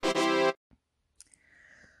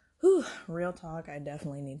Real talk, I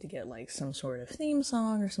definitely need to get like some sort of theme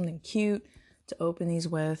song or something cute to open these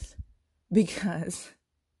with, because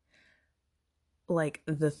like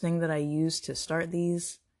the thing that I use to start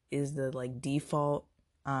these is the like default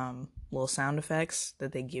little sound effects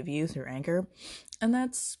that they give you through Anchor, and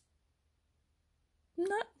that's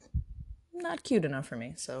not cute enough for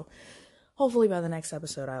me. So hopefully by the next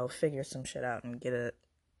episode I will figure some shit out and get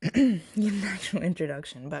an actual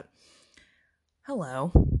introduction. But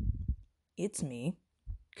hello, it's me,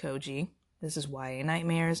 Koji. This is YA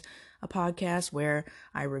Nightmares, a podcast where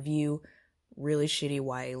I review really shitty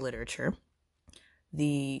YA literature.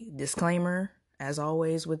 The disclaimer, as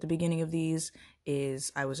always with the beginning of these,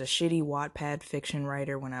 is I was a shitty Wattpad fiction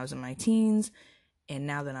writer when I was in my teens, and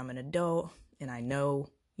now that I'm an adult and I know,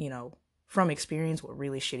 from experience what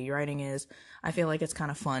really shitty writing is, I feel like it's kind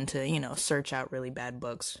of fun to, search out really bad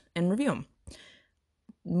books and review them.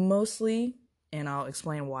 Mostly, and I'll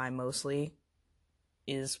explain why mostly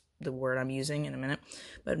is the word I'm using in a minute,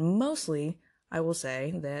 but mostly I will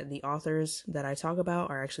say that the authors that I talk about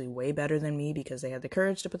are actually way better than me because they had the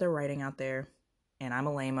courage to put their writing out there, and I'm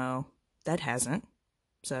a lame-o that hasn't.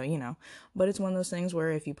 So, but it's one of those things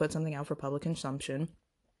where if you put something out for public consumption,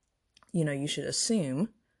 you should assume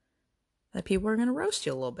that people are going to roast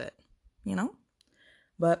you a little bit,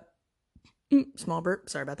 But, small burp,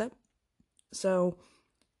 sorry about that. So,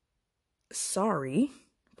 sorry,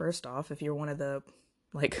 first off, if you're one of the,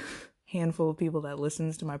 handful of people that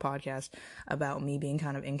listens to my podcast about me being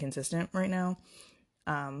kind of inconsistent right now.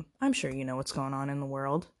 I'm sure you know what's going on in the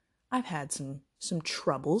world. I've had some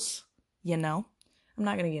troubles, I'm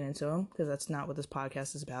not going to get into them because that's not what this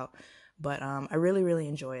podcast is about. But I really, really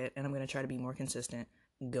enjoy it, and I'm going to try to be more consistent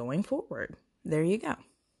going forward. There you go.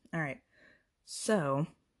 All right. So,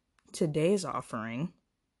 today's offering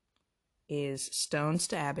is Stones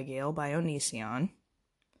to Abigail by Onision.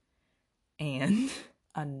 And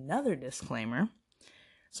another disclaimer.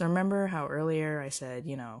 So remember how earlier I said,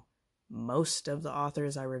 most of the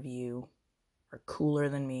authors I review are cooler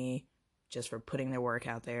than me just for putting their work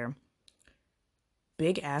out there.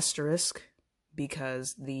 Big asterisk,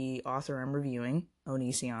 because the author I'm reviewing,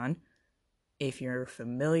 Onision, if you're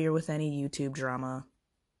familiar with any YouTube drama,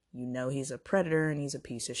 he's a predator and he's a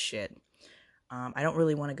piece of shit. I don't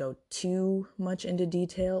really want to go too much into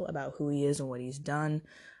detail about who he is and what he's done,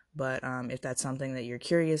 but if that's something that you're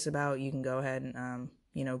curious about, you can go ahead and,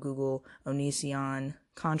 Google Onision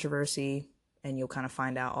controversy, and you'll kind of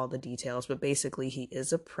find out all the details. But basically, he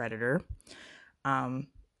is a predator,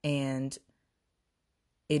 and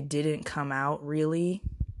it didn't come out really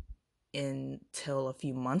until a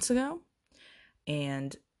few months ago.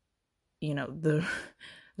 And, the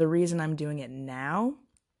reason I'm doing it now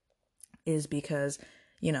is because,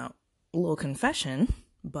 little confession,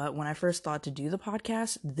 but when I first thought to do the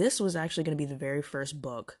podcast, this was actually going to be the very first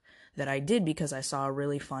book that I did because I saw a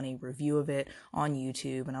really funny review of it on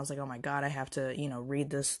YouTube, and I was like, oh my god, I have to, read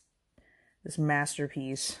this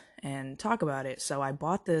masterpiece and talk about it. So I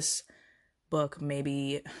bought this book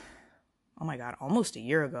maybe, oh my god, almost a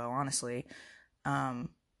year ago, honestly. And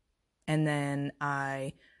then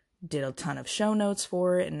I did a ton of show notes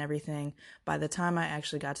for it and everything. By the time I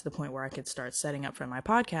actually got to the point where I could start setting up for my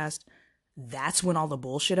podcast, that's when all the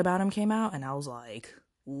bullshit about him came out, and I was like,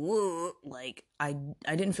 whoa, I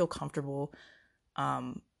didn't feel comfortable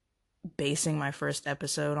basing my first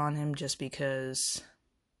episode on him, just because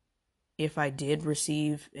if I did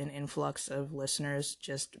receive an influx of listeners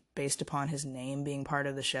just based upon his name being part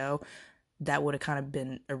of the show, that would have kind of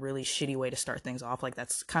been a really shitty way to start things off.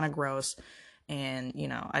 That's kind of gross, and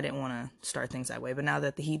I didn't want to start things that way. But now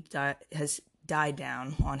that the heat has died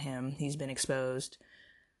down on him, he's been exposed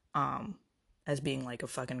as being a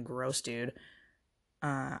fucking gross dude,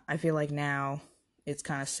 I feel like now it's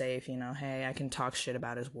kind of safe, hey, I can talk shit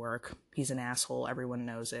about his work. He's an asshole, everyone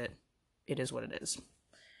knows it. It is what it is.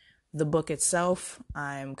 The book itself,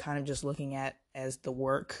 I'm kind of just looking at as the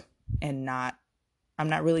work, and I'm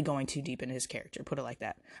not really going too deep into his character, put it like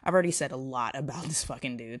that. I've already said a lot about this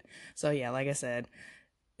fucking dude. So yeah, like I said,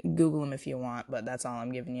 Google him if you want, but that's all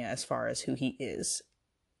I'm giving you as far as who he is,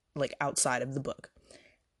 outside of the book.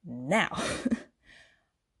 Now,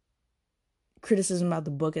 criticism about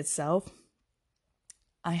the book itself,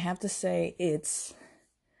 I have to say it's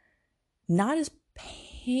not as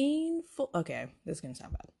painful. Okay, this is gonna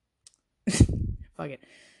sound bad. Fuck it.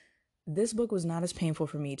 This book was not as painful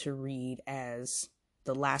for me to read as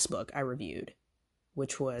the last book I reviewed,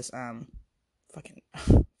 which was fucking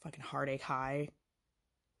Heartache High.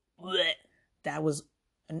 Blech. That was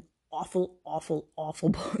an awful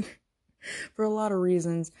book for a lot of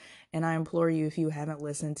reasons, and I implore you, if you haven't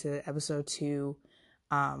listened to episode 2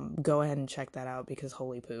 Go ahead and check that out because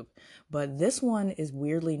holy poop. But this one is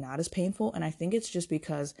weirdly not as painful, and I think it's just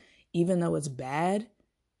because even though it's bad,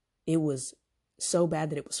 it was so bad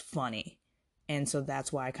that it was funny. And so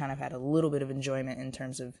that's why I kind of had a little bit of enjoyment in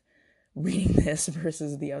terms of reading this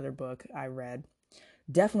versus the other book I read.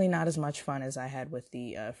 Definitely not as much fun as I had with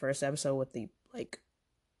the first episode with the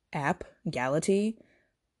app Galatea.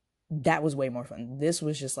 That was way more fun. This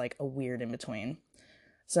was just a weird in between.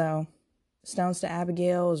 So Stones to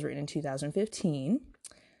Abigail was written in 2015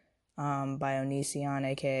 by Onision,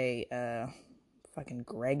 aka fucking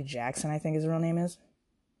Greg Jackson, I think his real name is.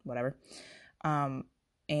 Whatever.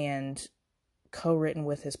 And co-written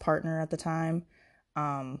with his partner at the time.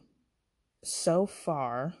 So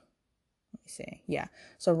far, let me see. Yeah.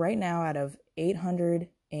 So right now, out of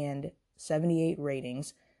 878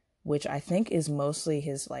 ratings, which I think is mostly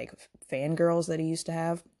his fangirls that he used to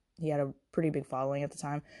have. He had a pretty big following at the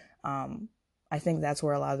time. I think that's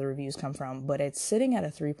where a lot of the reviews come from, but it's sitting at a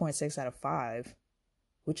 3.6 out of 5,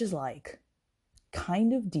 which is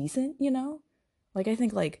kind of decent, you know? I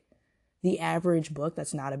think the average book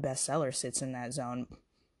that's not a bestseller sits in that zone.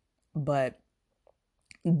 But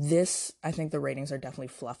this, I think the ratings are definitely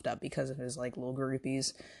fluffed up because of his little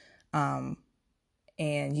groupies.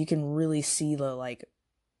 And you can really see the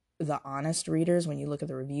honest readers when you look at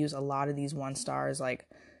the reviews. A lot of these 1 stars,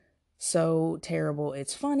 so terrible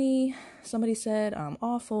it's funny, somebody said,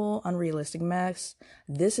 awful, unrealistic mess.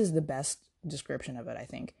 This is the best description of it, I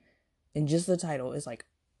think. And just the title is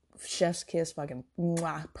chef's kiss, fucking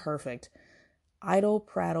mwah, perfect. Idle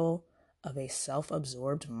prattle of a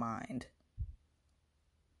self-absorbed mind.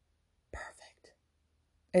 Perfect.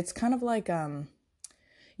 It's kind of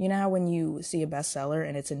you know how when you see a bestseller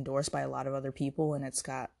and it's endorsed by a lot of other people and it's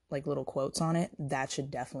got little quotes on it? That should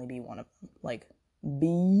definitely be one of them.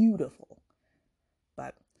 Beautiful.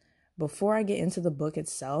 But before I get into the book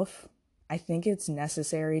itself, I think it's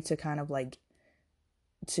necessary to kind of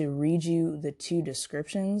to read you the 2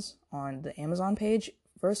 descriptions on the Amazon page.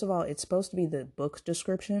 First of all, it's supposed to be the book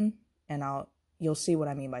description, and you'll see what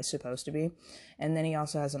I mean by supposed to be. And then he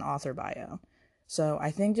also has an author bio. So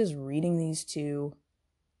I think just reading these 2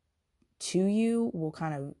 to you will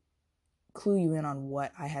kind of clue you in on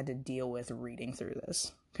what I had to deal with reading through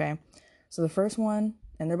this. Okay. So the first one,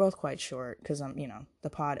 and they're both quite short because I'm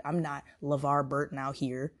not LeVar Burton out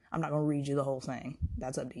here. I'm not going to read you the whole thing.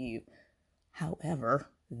 That's up to you. However,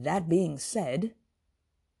 that being said,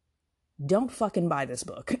 don't fucking buy this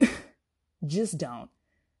book. Just don't.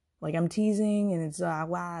 I'm teasing and it's,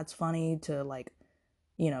 wow, it's funny to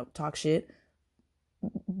talk shit.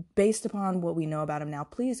 Based upon what we know about him now,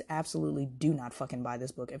 please absolutely do not fucking buy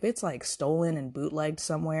this book. If it's stolen and bootlegged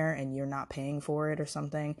somewhere and you're not paying for it or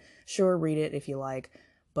something, sure, read it if you like,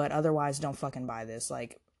 but otherwise don't fucking buy this.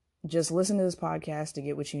 Just listen to this podcast to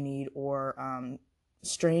get what you need, or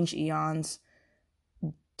Strange Eons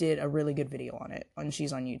did a really good video on it, and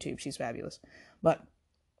she's on YouTube. She's fabulous. But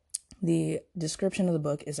the description of the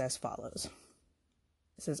book is as follows.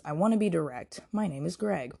 It says, I want to be direct. My name is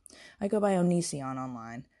Greg. I go by Onision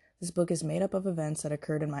online. This book is made up of events that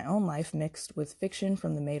occurred in my own life mixed with fiction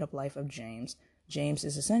from the made-up life of James. James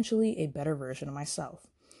is essentially a better version of myself.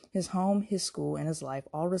 His home, his school, and his life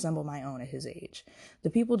all resemble my own at his age.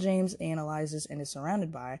 The people James analyzes and is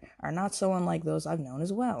surrounded by are not so unlike those I've known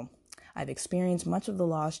as well. I've experienced much of the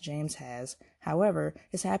loss James has. However,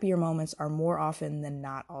 his happier moments are more often than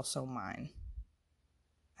not also mine.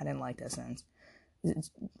 I didn't like that sentence.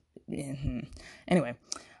 Anyway,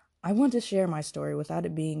 I want to share my story without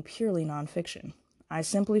it being purely nonfiction. I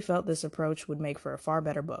simply felt this approach would make for a far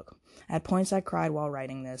better book. At points I cried while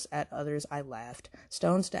writing this, at others I laughed.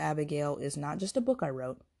 Stones to Abigail is not just a book I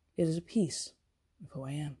wrote, it is a piece of who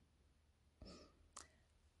I am.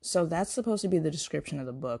 So that's supposed to be the description of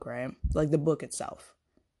the book, right? The book itself.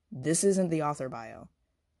 This isn't the author bio.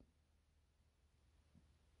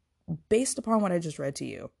 Based upon what I just read to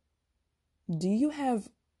you, do you have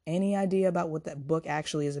any idea about what that book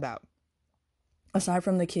actually is about? Aside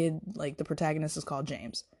from the kid, the protagonist is called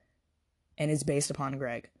James, and it's based upon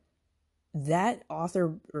Greg. That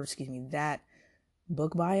that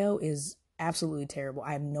book bio is absolutely terrible.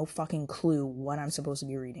 I have no fucking clue what I'm supposed to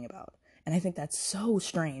be reading about. And I think that's so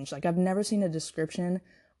strange. I've never seen a description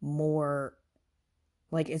more,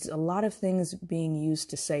 it's a lot of things being used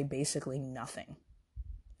to say basically nothing,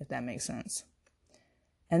 if that makes sense.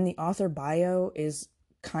 And the author bio is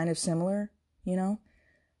kind of similar, you know?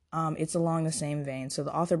 It's along the same vein. So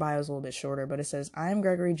the author bio is a little bit shorter, but it says, I am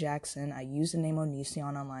Gregory Jackson. I use the name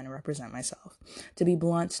Onision online to represent myself. To be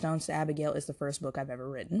blunt, Stones to Abigail is the first book I've ever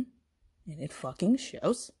written. And it fucking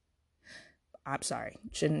shows. I'm sorry.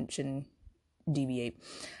 Shouldn't deviate.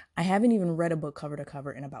 I haven't even read a book cover to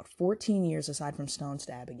cover in about 14 years aside from Stones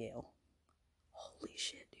to Abigail. Holy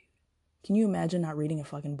shit, dude. Can you imagine not reading a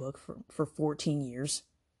fucking book for 14 years?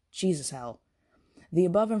 Jesus hell. The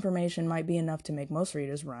above information might be enough to make most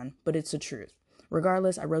readers run, but it's the truth.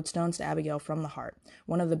 Regardless, I wrote Stones to Abigail from the heart.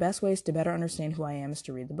 One of the best ways to better understand who I am is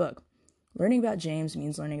to read the book. Learning about James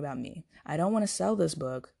means learning about me. I don't want to sell this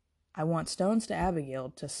book. I want Stones to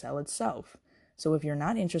Abigail to sell itself. So if you're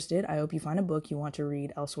not interested, I hope you find a book you want to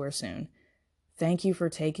read elsewhere soon. Thank you for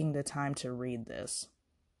taking the time to read this.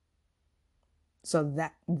 So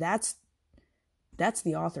that's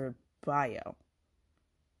the author bio.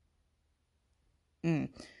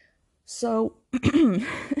 So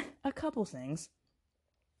a couple things.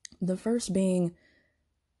 The first being,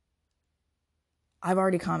 I've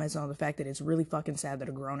already commented on the fact that it's really fucking sad that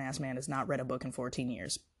a grown-ass man has not read a book in 14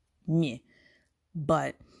 years. Meh.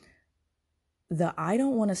 But I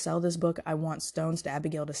don't want to sell this book, I want Stones to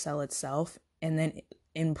Abigail to sell itself, and then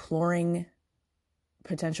imploring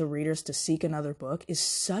potential readers to seek another book is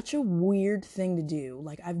such a weird thing to do.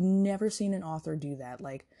 Like, I've never seen an author do that.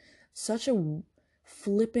 Like, such a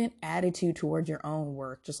flippant attitude toward your own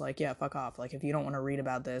work. Just like, yeah, fuck off. Like, if you don't want to read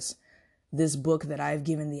about this book that I've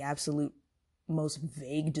given the absolute most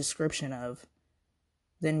vague description of,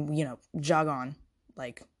 then, you know, jog on.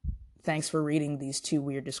 Like, thanks for reading these two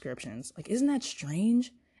weird descriptions. Like, isn't that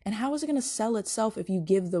strange? And how is it going to sell itself if you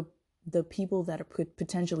give the people that could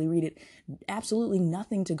potentially read it absolutely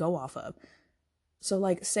nothing to go off of? So,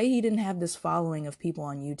 like, say he didn't have this following of people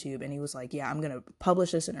on YouTube and he was like, yeah, I'm going to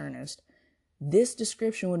publish this in earnest. This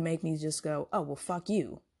description would make me just go, oh, well, fuck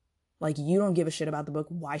you. Like, you don't give a shit about the book.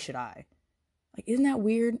 Why should I? Like, isn't that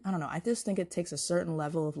weird? I don't know. I just think it takes a certain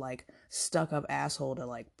level of, like, stuck-up asshole to,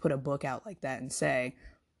 like, put a book out like that and say,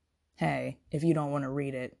 hey, if you don't want to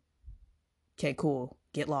read it, okay, cool,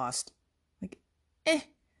 get lost. Like,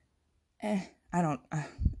 I don't,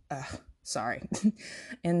 sorry.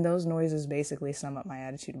 And those noises basically sum up my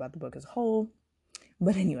attitude about the book as a whole.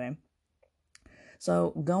 But anyway,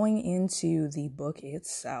 so going into the book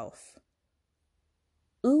itself.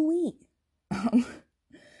 Ooh-wee.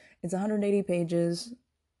 It's 180 pages,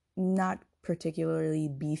 not particularly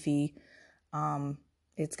beefy.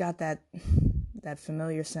 It's got that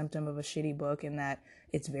familiar symptom of a shitty book in that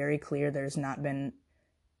it's very clear there's not been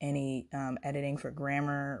any editing for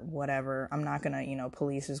grammar, whatever. I'm not going to,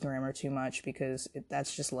 police his grammar too much because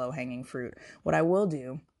that's just low-hanging fruit. What I will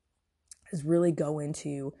do is really go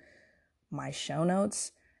into my show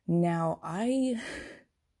notes. Now, I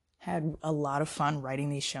had a lot of fun writing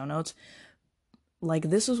these show notes. Like,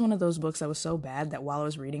 this was one of those books that was so bad that while I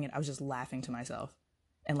was reading it, I was just laughing to myself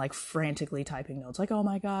and, like, frantically typing notes. Like, oh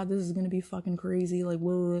my God, this is going to be fucking crazy. Like,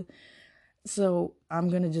 whoa. So I'm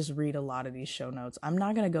going to just read a lot of these show notes. I'm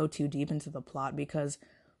not going to go too deep into the plot because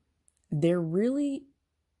there really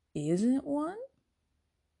isn't one.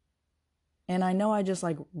 And I know I just,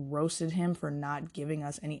 like, roasted him for not giving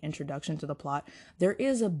us any introduction to the plot. There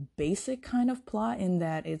is a basic kind of plot in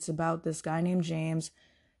that it's about this guy named James.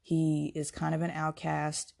 He is kind of an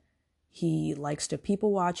outcast. He likes to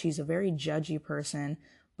people watch. He's a very judgy person,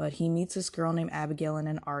 but he meets this girl named Abigail in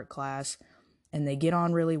an art class, and they get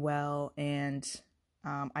on really well. And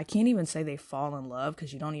I can't even say they fall in love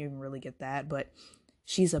because you don't even really get that, but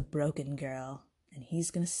she's a broken girl, and he's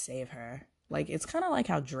going to save her. Like, it's kind of like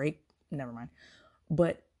how Drake, never mind.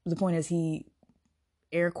 But the point is he,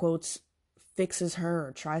 air quotes, fixes her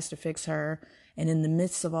or tries to fix her. And in the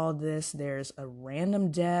midst of all this, there's a random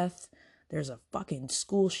death. There's a fucking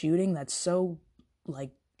school shooting that's so,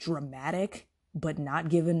 like, dramatic, but not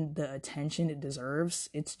given the attention it deserves.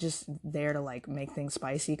 It's just there to, like, make things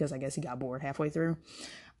spicy because I guess he got bored halfway through.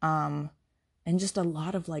 And just a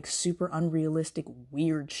lot of, like, super unrealistic,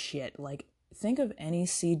 weird shit. Like, think of any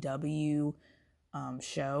CW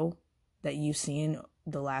show that you've seen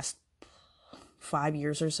the last 5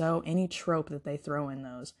 years or so. Any trope that they throw in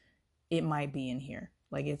those, it might be in here.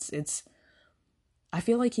 Like, it's I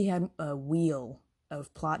feel like he had a wheel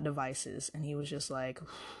of plot devices and he was just like,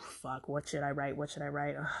 fuck, what should I write?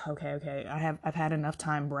 Okay. I've had enough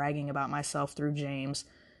time bragging about myself through James.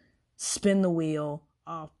 Spin the wheel.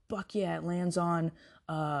 Oh, fuck yeah, it lands on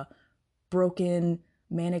broken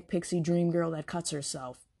manic pixie dream girl that cuts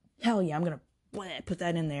herself. Hell yeah, I'm gonna put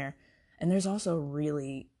that in there. And there's also a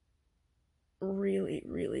really, really,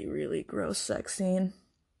 really, really gross sex scene.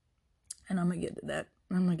 And I'm gonna get to that.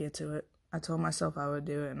 I'm gonna get to it. I told myself I would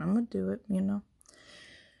do it, and I'm gonna do it,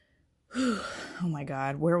 Oh my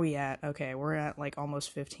God, where are we at? Okay, we're at like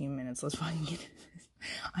almost 15 minutes. Let's fucking get into this.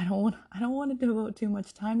 I don't want to devote too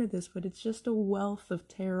much time to this, but it's just a wealth of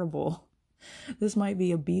terrible. This might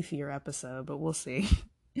be a beefier episode, but we'll see.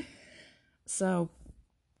 So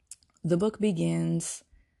the book begins.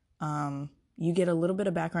 You get a little bit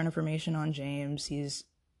of background information on James. He's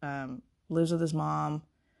lives with his mom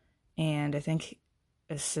and I think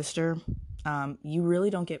his sister. You really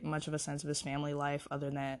don't get much of a sense of his family life other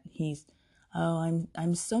than that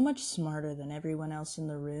I'm so much smarter than everyone else in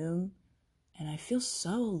the room and I feel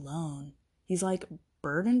so alone. He's like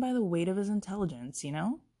burdened by the weight of his intelligence, you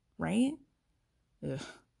know? Right? Ugh.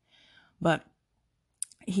 But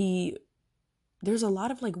there's a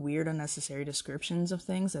lot of like weird unnecessary descriptions of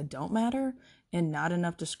things that don't matter and not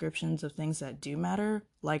enough descriptions of things that do matter.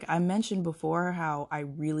 Like I mentioned before how I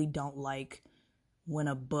really don't like when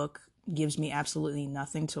a book gives me absolutely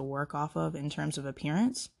nothing to work off of in terms of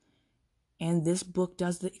appearance. And this book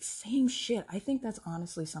does the same shit. I think that's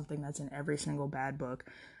honestly something that's in every single bad book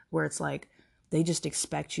where it's like they just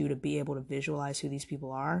expect you to be able to visualize who these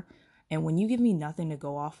people are. And when you give me nothing to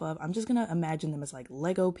go off of, I'm just going to imagine them as like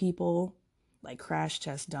Lego people, like crash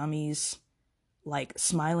test dummies, like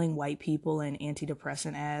smiling white people in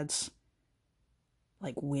antidepressant ads,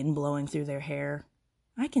 like wind blowing through their hair.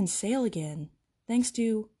 I can sail again, thanks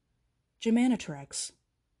to Germanitrex.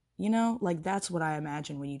 You know, like that's what I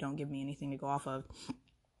imagine when you don't give me anything to go off of.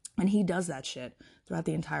 And he does that shit throughout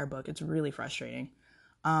the entire book. It's really frustrating.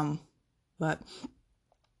 But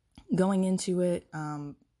going into it,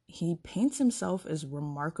 he paints himself as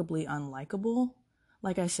remarkably unlikable.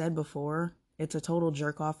 Like I said before, it's a total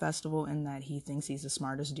jerk-off festival in that he thinks he's the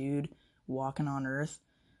smartest dude walking on Earth.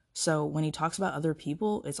 So when he talks about other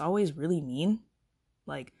people, it's always really mean.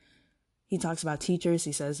 Like, he talks about teachers.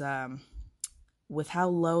 He says, with how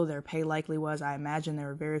low their pay likely was, I imagine there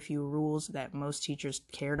were very few rules that most teachers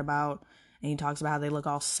cared about. And he talks about how they look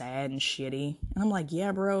all sad and shitty. And I'm like,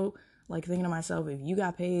 yeah, bro. Like, thinking to myself, if you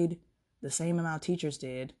got paid the same amount teachers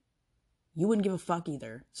did, you wouldn't give a fuck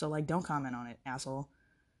either. So, like, don't comment on it, asshole.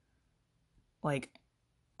 Like,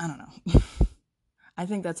 I don't know. I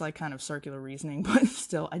think that's, like, kind of circular reasoning. But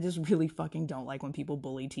still, I just really fucking don't like when people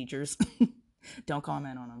bully teachers. Don't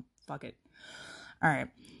comment on them. Fuck it. All right.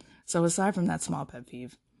 So aside from that small pet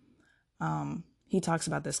peeve, he talks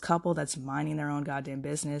about this couple that's minding their own goddamn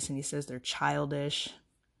business, and he says they're childish,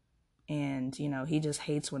 and, you know, he just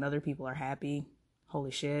hates when other people are happy.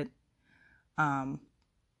 Holy shit. And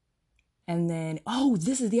then,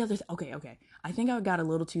 this is the other okay. I think I got a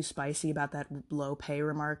little too spicy about that low pay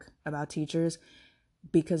remark about teachers,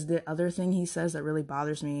 because the other thing he says that really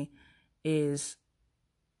bothers me is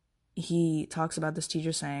he talks about this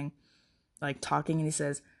teacher saying, like, talking, and he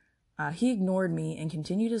says, he ignored me and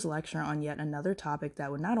continued his lecture on yet another topic that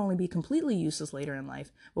would not only be completely useless later in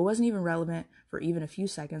life, but wasn't even relevant for even a few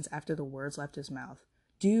seconds after the words left his mouth.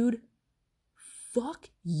 Dude, fuck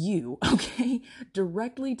you, okay?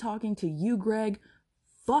 Directly talking to you, Greg,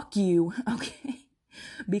 fuck you, okay?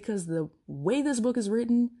 Because the way this book is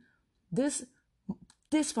written, this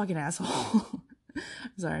fucking asshole.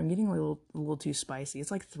 Sorry, I'm getting a little too spicy. It's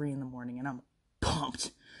like 3 a.m. and I'm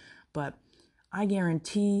pumped. But I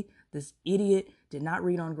guarantee this idiot did not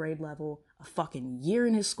read on grade level a fucking year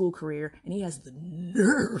in his school career, and he has the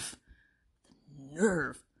nerve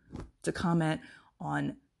to comment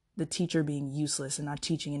on the teacher being useless and not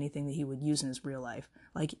teaching anything that he would use in his real life.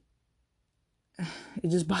 Like, it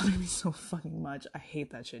just bothered me so fucking much. I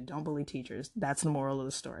hate that shit. Don't bully teachers. That's the moral of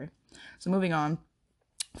the story. So moving on,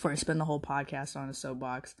 before I spend the whole podcast on a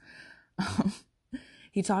soapbox,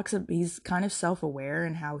 he's kind of self-aware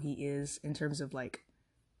in how he is in terms of, like,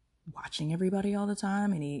 watching everybody all the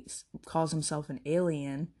time, and he calls himself an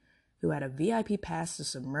alien who had a VIP pass to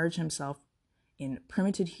submerge himself in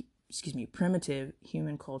primitive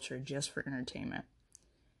human culture just for entertainment.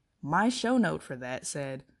 My show note for that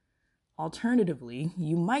said, alternatively,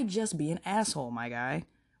 you might just be an asshole, my guy,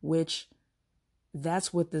 which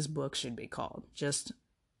that's what this book should be called. Just,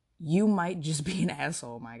 you might just be an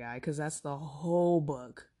asshole, my guy, because that's the whole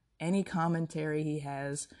book. Any commentary he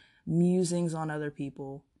has, musings on other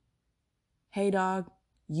people. Hey, dog,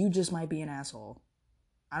 you just might be an asshole.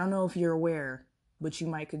 I don't know if you're aware, but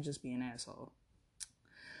you could just be an asshole.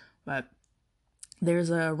 But there's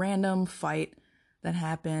a random fight that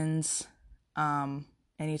happens, and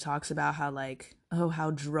he talks about how, like,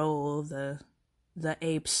 how droll the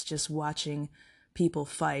apes just watching people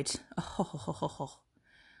fight.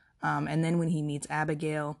 And then when he meets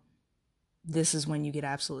Abigail, this is when you get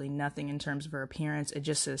absolutely nothing in terms of her appearance. It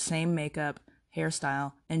just says same makeup,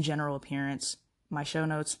 hairstyle, and general appearance. My show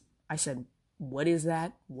notes, I said, what is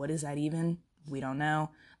that? What is that even? We don't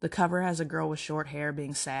know. The cover has a girl with short hair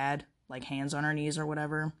being sad, like hands on her knees or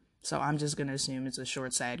whatever. So I'm just going to assume it's a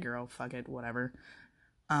short, sad girl. Fuck it, whatever.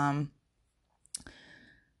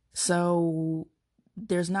 So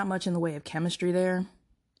there's not much in the way of chemistry there,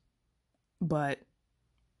 but,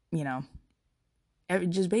 you know,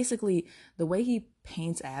 just basically the way he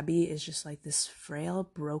paints Abby is just like this frail,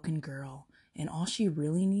 broken girl. And all she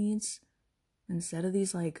really needs, instead of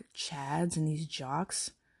these like chads and these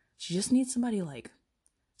jocks, she just needs somebody like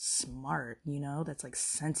smart, you know, that's like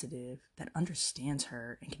sensitive, that understands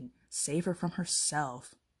her and can save her from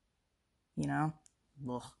herself, you know?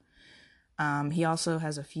 Ugh. He also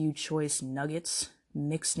has a few choice nuggets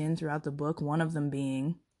mixed in throughout the book, one of them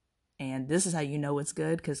being, and this is how you know it's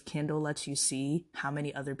good, because Kindle lets you see how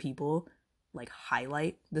many other people like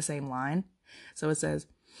highlight the same line. So it says,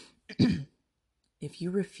 if you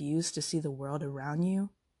refuse to see the world around you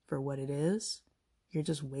for what it is, you're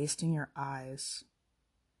just wasting your eyes.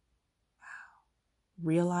 Wow.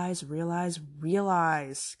 Realize.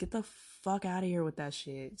 Get the fuck out of here with that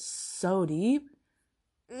shit. It's so deep.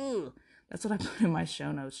 Ugh. That's what I put in my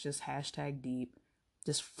show notes. Just hashtag deep.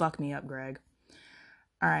 Just fuck me up, Greg.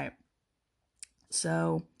 All right.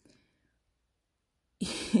 So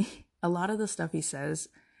a lot of the stuff he says,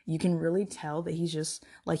 you can really tell that he's just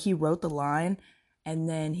like, he wrote the line and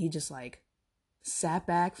then he just like sat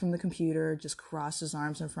back from the computer, just crossed his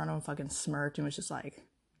arms in front of him, fucking smirked, and was just like,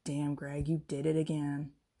 damn, Greg, you did it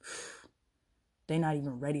again. They're not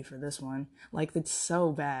even ready for this one. Like, it's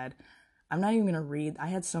so bad. I'm not even gonna read. I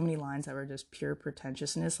had so many lines that were just pure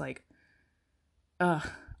pretentiousness. Like,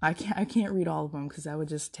 I can't read all of them because that would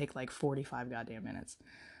just take like 45 goddamn minutes.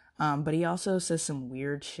 But he also says some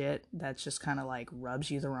weird shit that's just kind of like rubs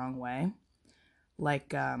you the wrong way.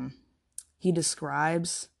 Like, he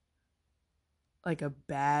describes like a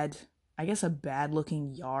bad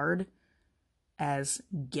looking yard as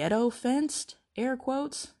ghetto fenced, air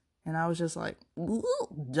quotes. And I was just like,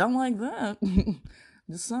 don't like that.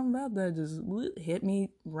 Just something about that just hit me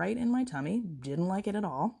right in my tummy. Didn't like it at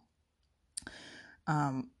all.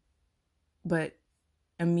 But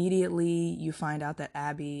immediately you find out that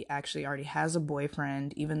Abby actually already has a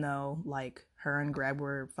boyfriend, even though like her and Greg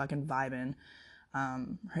were fucking vibing.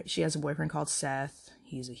 She has a boyfriend called Seth.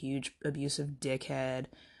 He's a huge abusive dickhead.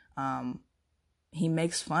 He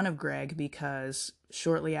makes fun of Greg because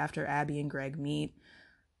shortly after Abby and Greg meet,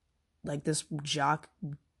 like this jock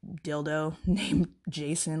dildo named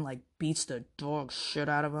Jason like beats the dog shit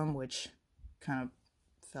out of him, which kind of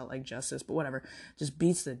felt like justice, but whatever. Just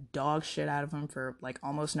beats the dog shit out of him for like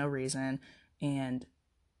almost no reason. And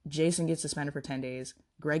Jason gets suspended for 10 days.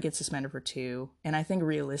 Greg gets suspended for 2. And I think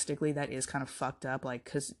realistically that is kind of fucked up. Like,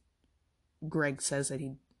 cause Greg says that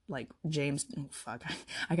he, like, James,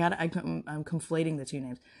 I'm conflating the two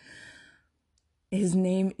names. His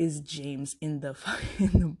name is James in the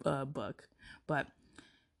book. But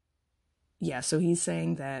yeah, so he's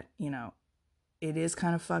saying that, you know, it is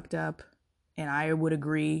kind of fucked up. And I would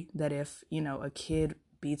agree that if, you know, a kid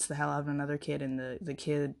beats the hell out of another kid and the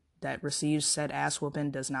kid that receives said ass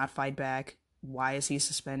whooping does not fight back, why is he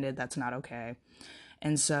suspended? That's not okay.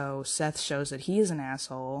 And so Seth shows that he is an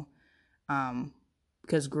asshole,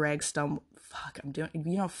 because Greg fuck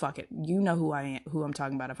it. You know who I'm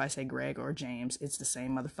talking about if I say Greg or James. It's the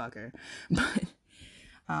same motherfucker. But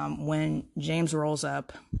when James rolls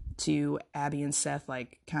up to Abby and Seth,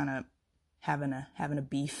 like kind of having a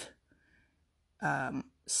beef,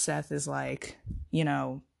 Seth is like, you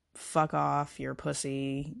know, fuck off, you're a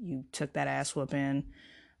pussy, you took that ass whooping.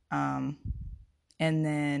 And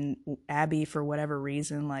then Abby, for whatever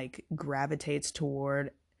reason, like gravitates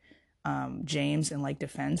toward James and like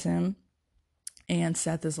defends him. And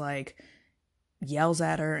Seth is like, yells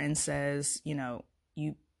at her and says, you know,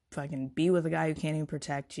 you fucking be with a guy who can't even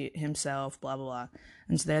protect himself, blah, blah, blah.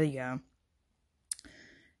 And so there you go.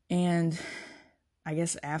 And I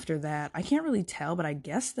guess after that, I can't really tell, but I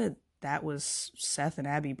guess that was Seth and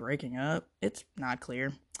Abby breaking up. It's not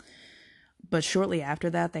clear. But shortly after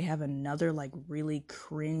that, they have another, like, really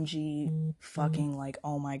cringy fucking, like,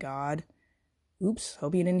 oh my god. Oops,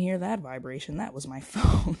 hope you didn't hear that vibration. That was my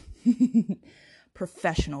phone.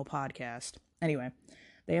 Professional podcast. Anyway,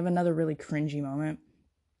 they have another really cringy moment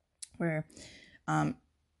where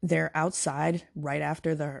they're outside right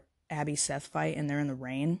after the Abby-Seth fight, and they're in the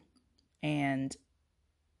rain. And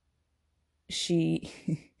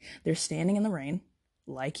they're standing in the rain,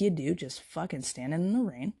 like you do, just fucking standing in the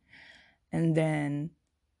rain. And then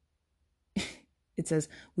it says,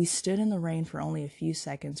 we stood in the rain for only a few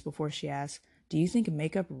seconds before she asked, do you think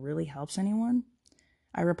makeup really helps anyone?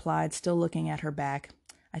 I replied, still looking at her back,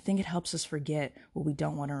 I think it helps us forget what we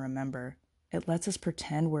don't want to remember. It lets us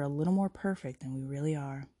pretend we're a little more perfect than we really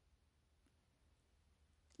are.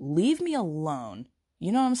 Leave me alone.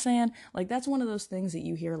 You know what I'm saying? Like, that's one of those things that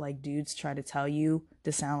you hear, like, dudes try to tell you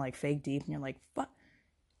to sound, like, fake deep, and you're like,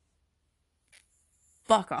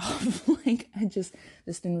 fuck off. Like, just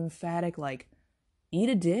an emphatic, like, eat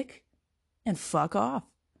a dick and fuck off.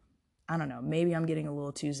 I don't know. Maybe I'm getting a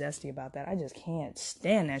little too zesty about that. I just can't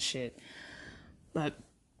stand that shit. But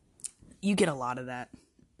you get a lot of that.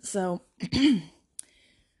 So,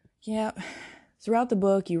 yeah. Throughout the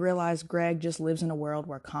book, you realize Greg just lives in a world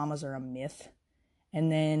where commas are a myth.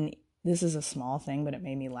 And then, this is a small thing, but it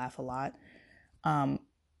made me laugh a lot.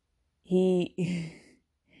 He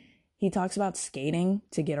he talks about skating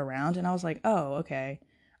to get around, and I was like, oh, okay.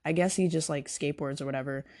 I guess he just, like, skateboards or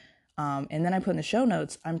whatever. And then I put in the show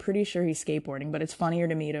notes, I'm pretty sure he's skateboarding, but it's funnier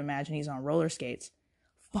to me to imagine he's on roller skates.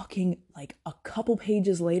 Fucking, like, a couple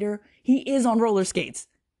pages later, he is on roller skates.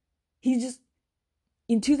 He just,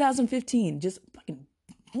 in 2015, just fucking,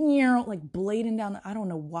 like, blading down. I don't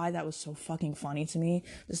know why that was so fucking funny to me.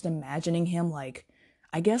 Just imagining him, like,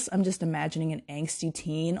 I guess I'm just imagining an angsty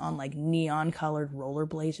teen on, like, neon-colored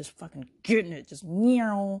rollerblades, just fucking getting it, just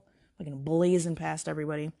fucking blazing past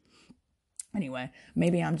everybody. Anyway,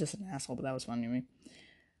 maybe I'm just an asshole, but that was funny to me.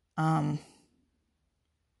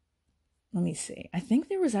 Let me see. I think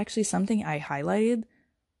there was actually something I highlighted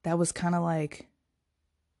that was kind of like,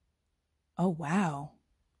 oh, wow.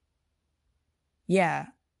 Yeah.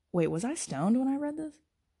 Wait, was I stoned when I read this?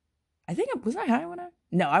 Was I high when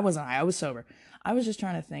No, I wasn't high. I was sober. I was just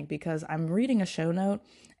trying to think because I'm reading a show note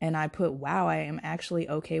and I put, wow, I am actually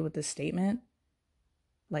okay with this statement.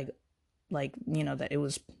 Like, that it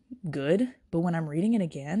was good. But when I'm reading it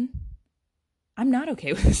again, I'm not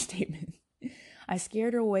okay with this statement. I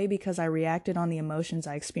scared her away because I reacted on the emotions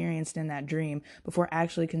I experienced in that dream before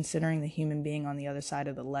actually considering the human being on the other side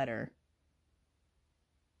of the letter.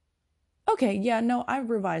 Okay, yeah, no, I've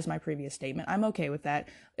revised my previous statement. I'm okay with that.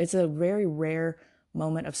 It's a very rare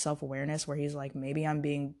moment of self-awareness where he's like, maybe I'm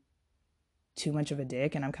being too much of a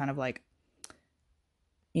dick, and I'm kind of like,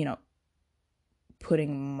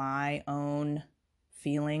 putting my own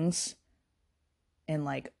feelings and,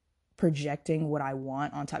 like, projecting what I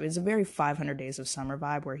want on top. It's a very 500 Days of Summer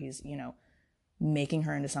vibe where he's, making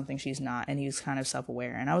her into something she's not, and he's kind of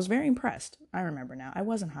self-aware. And I was very impressed. I remember now. I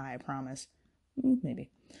wasn't high, I promise.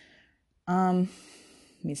 Maybe. Let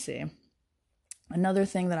me see. Another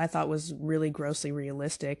thing that I thought was really grossly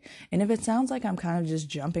realistic, and if it sounds like I'm kind of just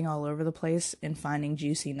jumping all over the place and finding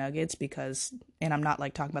juicy nuggets and I'm not,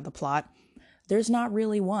 like, talking about the plot, there's not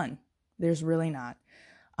really one. There's really not.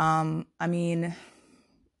 I mean,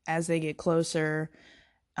 as they get closer,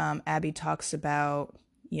 Abby talks about,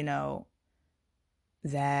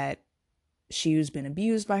 that she's been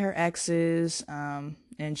abused by her exes, and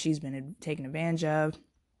she's been taken advantage of.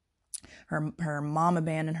 Her mom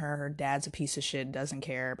abandoned her. Her dad's a piece of shit, doesn't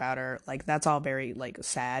care about her. Like, that's all very, like,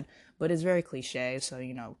 sad, but it's very cliche.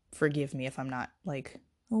 So, forgive me if I'm not like,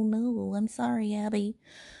 oh no, I'm sorry, Abby.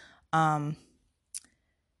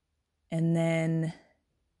 And then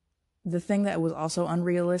the thing that was also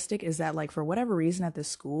unrealistic is that, like, for whatever reason at this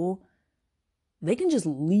school, they can just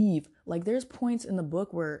leave. Like, there's points in the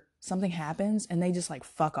book where something happens and they just, like,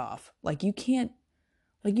 fuck off. Like, you can't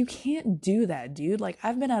do that, dude. Like,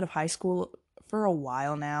 I've been out of high school for a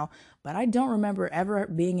while now, but I don't remember ever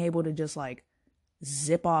being able to just, like,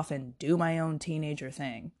 zip off and do my own teenager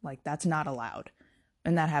thing. Like, that's not allowed.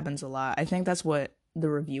 And that happens a lot. I think that's what the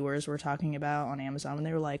reviewers were talking about on Amazon when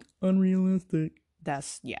they were like, unrealistic.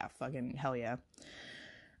 Yeah, fucking hell yeah.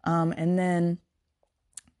 And then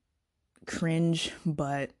cringe,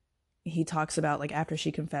 but he talks about, like, after she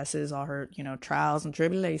confesses all her, trials and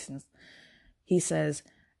tribulations, he says,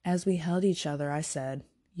 as we held each other, I said,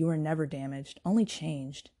 you were never damaged, only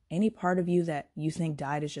changed. Any part of you that you think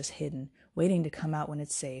died is just hidden, waiting to come out when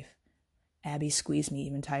it's safe. Abby squeezed me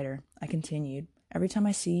even tighter. I continued, every time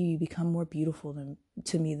I see you, you become more beautiful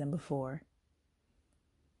to me than before.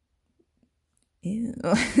 Ew.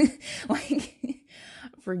 Like,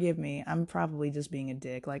 forgive me, I'm probably just being a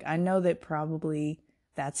dick. Like, I know that probably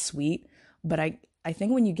that's sweet, but I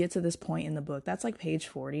think when you get to this point in the book, that's like page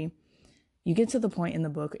 40, you get to the point in the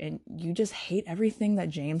book and you just hate everything that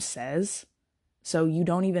James says, so you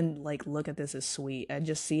don't even, like, look at this as sweet. I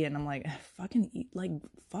just see it and I'm like, fucking, like,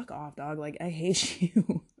 fuck off, dog. Like, I hate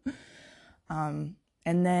you. And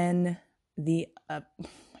then oh my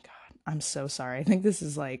god, I'm so sorry. I think this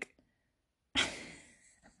is like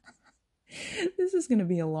this is gonna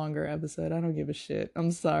be a longer episode. I don't give a shit.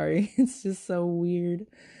 I'm sorry. It's just so weird.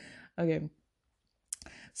 Okay.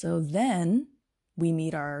 So then we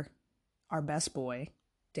meet our best boy,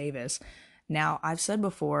 Davis. Now, I've said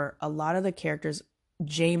before, a lot of the characters,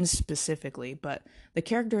 James specifically, but the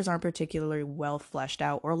characters aren't particularly well fleshed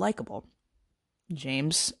out or likable.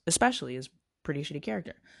 James, especially, is a pretty shitty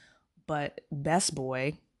character. But best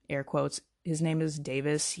boy, air quotes, his name is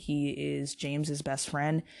Davis. He is James's best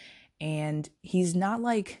friend, and he's not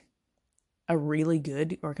like a really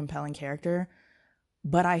good or compelling character,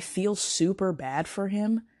 but I feel super bad for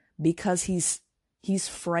him because he's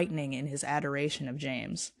frightening in his adoration of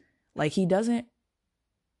James. Like, he doesn't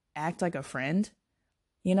act like a friend,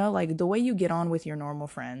 you know, like the way you get on with your normal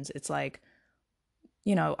friends. It's like,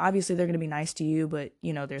 you know, obviously they're going to be nice to you, but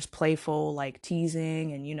you know, there's playful like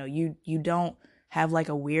teasing, and you know, you don't have like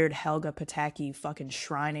a weird Helga Pataki fucking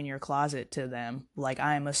shrine in your closet to them, like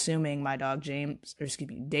I'm assuming my dog James, or excuse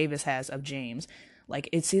me, Davis has of James. Like,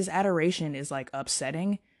 it's his adoration is like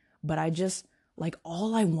upsetting, but I just like,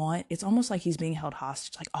 all I want, it's almost like he's being held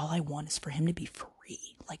hostage. Like, all I want is for him to be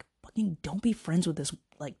free. Like, fucking don't be friends with this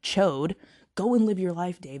like chode. Go and live your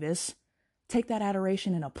life, Davis. Take that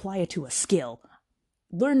adoration and apply it to a skill.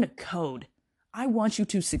 Learn to code. I want you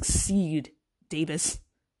to succeed, Davis.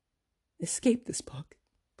 Escape this book,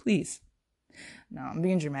 please. No, I'm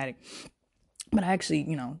being dramatic. But I actually,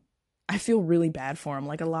 you know, I feel really bad for him.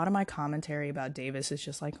 Like, a lot of my commentary about Davis is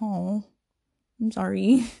just like, oh, I'm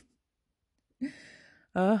sorry.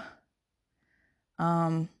 And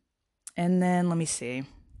then let me see.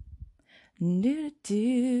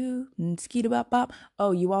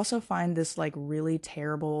 Oh, you also find this like really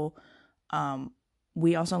terrible,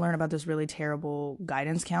 we also learn about this really terrible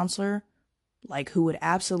guidance counselor, like, who would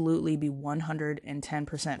absolutely be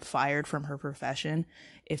 110% fired from her profession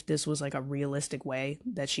if this was like a realistic way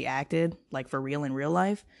that she acted, like for real in real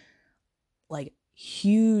life. Like,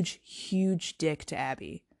 huge dick to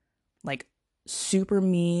Abby. Like, super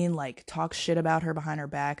mean, like talks shit about her behind her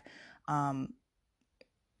back.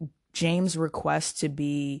 James requests to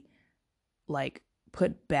be like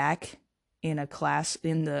put back in a class,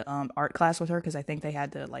 in the art class with her, because I think they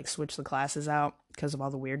had to like switch the classes out because of all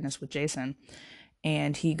the weirdness with Jason.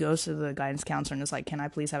 And he goes to the guidance counselor and is like, can I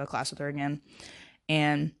please have a class with her again?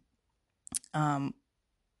 And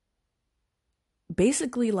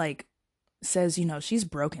basically like says, you know, she's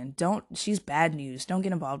broken, she's bad news, don't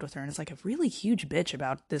get involved with her. And it's like a really huge bitch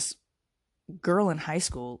about this girl in high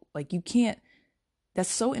school. Like, you can't, that's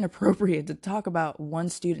so inappropriate to talk about one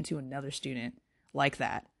student to another student like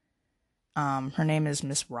that. Her name is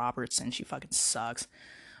Miss Robertson. She fucking sucks.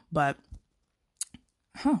 But,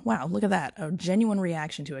 wow, look at that. A genuine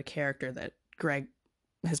reaction to a character that Greg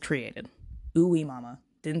has created. Ooh-wee mama.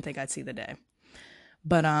 Didn't think I'd see the day.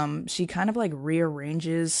 But, she kind of like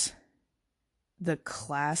rearranges the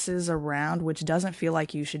classes around, which doesn't feel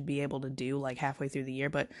like you should be able to do like halfway through the year,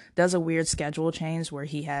 but does a weird schedule change where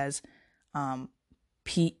he has,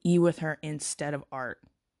 PE with her instead of art,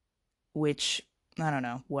 which, I don't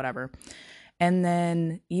know, whatever. And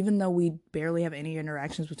then, even though we barely have any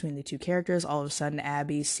interactions between the two characters, all of a sudden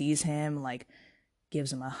Abby sees him, like,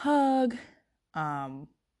 gives him a hug.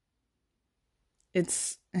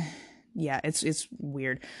 It's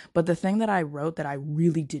weird. But the thing that I wrote that I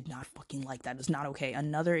really did not fucking like, that is not okay,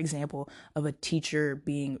 another example of a teacher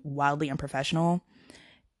being wildly unprofessional,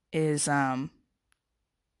 is,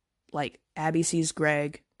 like, Abby sees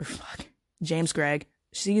James Greg,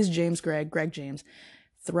 Greg James,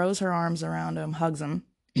 throws her arms around him, hugs him,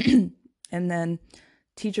 and then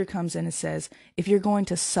teacher comes in and says, if you're going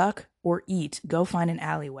to suck or eat, go find an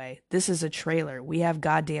alleyway. This is a trailer. We have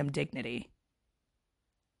goddamn dignity.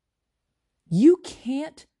 You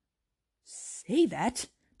can't say that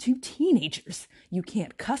to teenagers. You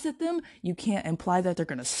can't cuss at them. You can't imply that they're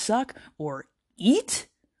going to suck or eat.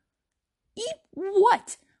 Eat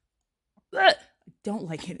what? Ugh. I don't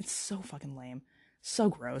like it. It's so fucking lame. So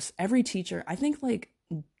gross. Every teacher, I think like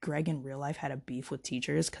Greg in real life had a beef with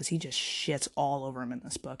teachers because he just shits all over him in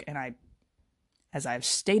this book. And as I've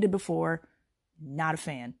stated before, not a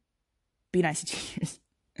fan. Be nice to teachers.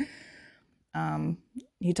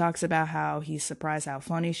 He talks about how he's surprised how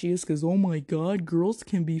funny she is because, oh my god, girls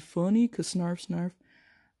can be funny, because snarf,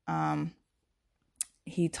 snarf.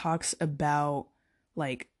 He talks about,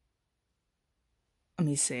 like, let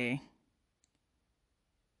me see.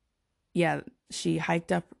 Yeah, she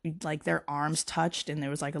hiked up, like, their arms touched and there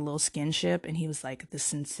was like a little skinship, and he was like, the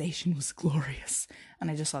sensation was glorious.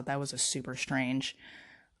 And I just thought that was a super strange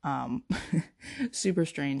super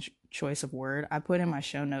strange choice of word. I put in my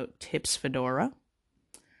show note tips fedora.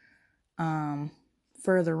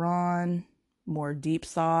 Further on, more deep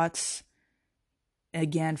thoughts.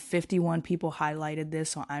 Again, 51 people highlighted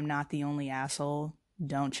this, so I'm not the only asshole.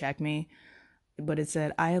 Don't check me. But it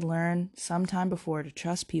said, I had learned sometime before to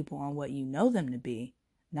trust people on what you know them to be,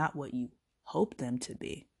 not what you hope them to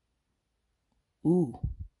be. Ooh,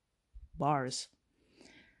 bars.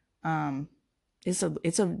 It's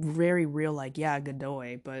a very real, like, yeah,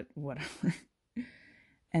 Godoy, but whatever.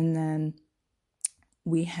 And then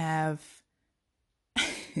we have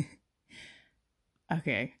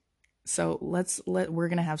okay. So we're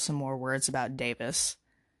gonna have some more words about Davis.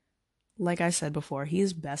 Like I said before,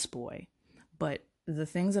 he's best boy. But the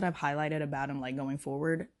things that I've highlighted about him, like going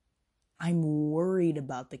forward, I'm worried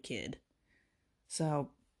about the kid.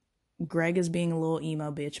 So Greg is being a little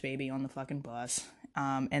emo bitch baby on the fucking bus.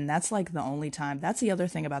 And that's like the only time. That's the other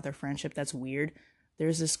thing about their friendship that's weird.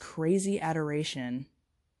 There's this crazy adoration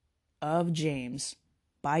of James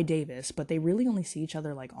by Davis, but they really only see each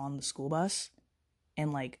other like on the school bus.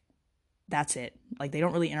 And like, that's it. Like, they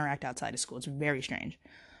don't really interact outside of school. It's very strange.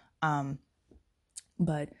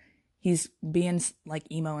 But he's being like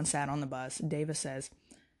emo and sad on the bus. Davis says,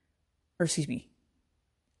 or excuse me,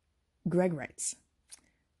 Greg writes,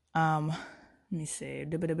 let me see.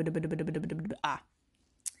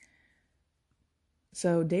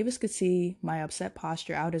 So Davis could see my upset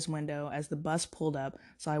posture out his window as the bus pulled up,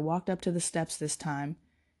 so I walked up to the steps this time.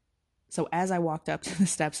 So as I walked up to the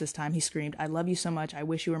steps this time, he screamed, "I love you so much, I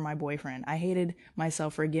wish you were my boyfriend." I hated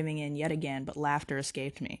myself for giving in yet again, but laughter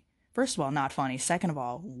escaped me. First of all, not funny. Second of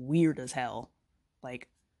all, weird as hell. Like,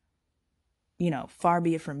 far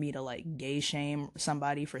be it from me to, like, gay shame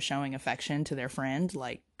somebody for showing affection to their friend.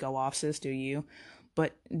 Like, go off, sis, do you?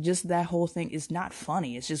 But just that whole thing is not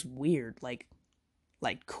funny. It's just weird. Like,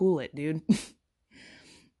 cool it, dude.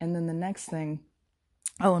 And then the next thing,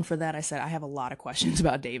 oh, and for that I said I have a lot of questions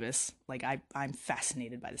about Davis. Like, I'm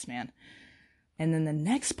fascinated by this man. And then the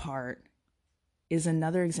next part is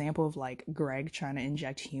another example of, like, Greg trying to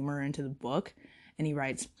inject humor into the book. And he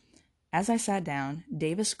writes, "As I sat down,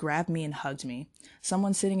 Davis grabbed me and hugged me.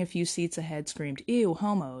 Someone sitting a few seats ahead screamed, 'Ew,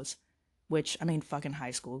 homos.' Which, I mean, fucking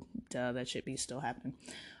high school. Duh, that shit be still happening.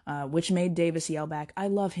 Which made Davis yell back, 'I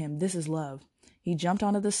love him. This is love.' He jumped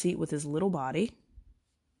onto the seat with his little body,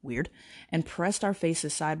 weird, and pressed our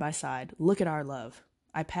faces side by side. Look at our love."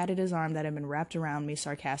 I patted his arm that had been wrapped around me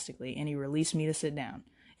sarcastically, and he released me to sit down.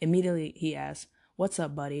 Immediately, he asked, "What's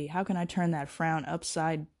up, buddy? How can I turn that frown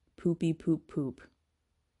upside poopy poop poop?"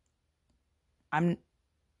 I'm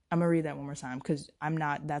gonna read that one more time, because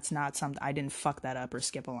that's not something, I didn't fuck that up or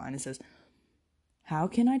skip a line. It says, "How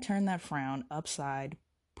can I turn that frown upside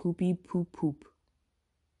poopy poop poop?"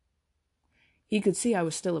 He could see I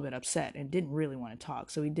was still a bit upset and didn't really want to talk,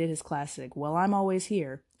 so he did his classic, "Well, I'm always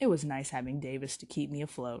here." It was nice having Davis to keep me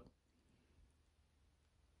afloat.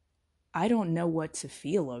 I don't know what to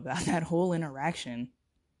feel about that whole interaction.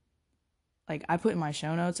 Like, I put in my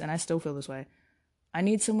show notes, and I still feel this way. I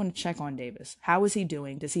need someone to check on Davis. How is he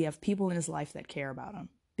doing? Does he have people in his life that care about him?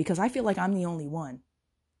 Because I feel like I'm the only one,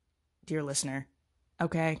 dear listener.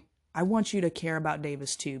 Okay? I want you to care about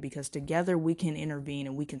Davis too, because together we can intervene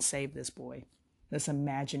and we can save this boy. This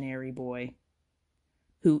imaginary boy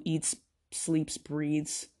who eats, sleeps,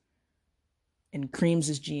 breathes, and creams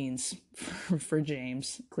his jeans for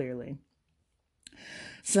James, clearly.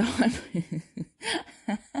 So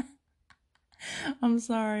I'm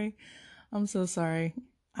sorry. I'm so sorry.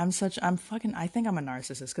 I think I'm a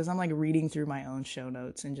narcissist, because I'm like reading through my own show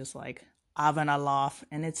notes and just like having a laugh.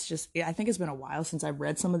 And it's just, I think it's been a while since I've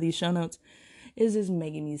read some of these show notes. It's just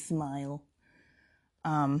making me smile.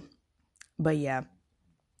 But yeah.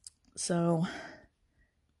 So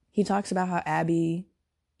he talks about how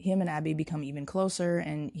him and Abby become even closer,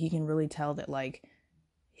 and he can really tell that, like,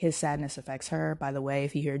 his sadness affects her. By the way,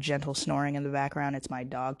 if you hear gentle snoring in the background, it's my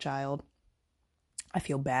dog child. I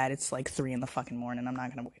feel bad. It's like 3 a.m. I'm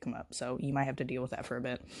not going to wake him up, so you might have to deal with that for a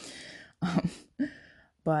bit.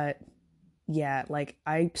 But yeah, like,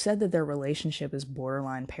 I said that their relationship is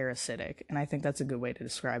borderline parasitic, and I think that's a good way to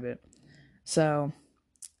describe it. So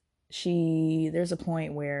there's a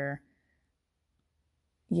point where,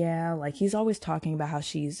 yeah, like, he's always talking about how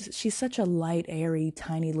she's such a light, airy,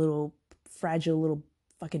 tiny little, fragile little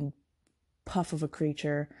fucking puff of a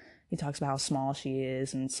creature. He talks about how small she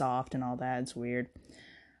is and soft and all that. It's weird.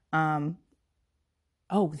 Oh,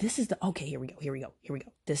 this is okay, here we go.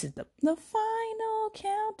 This is the final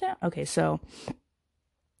countdown. Okay, so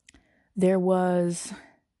there was,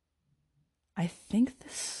 I think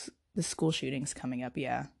the school shooting's coming up.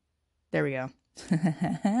 Yeah, there we go.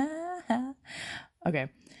 Okay,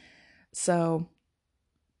 so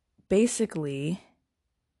basically,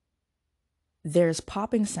 there's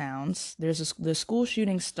popping sounds. The school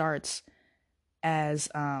shooting starts as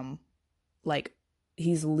like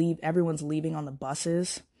everyone's leaving on the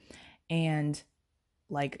buses, and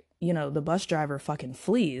like, you know, the bus driver fucking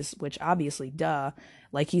flees, which obviously, duh.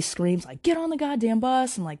 Like, he screams, like, get on the goddamn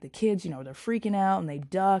bus. And, like, the kids, you know, they're freaking out and they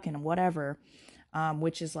duck and whatever.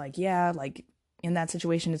 Which is like, yeah, like, in that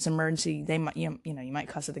situation, it's emergency. They might, you know, you might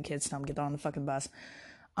cuss at the kids, tell them, get on the fucking bus.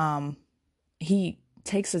 He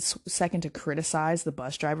takes a second to criticize the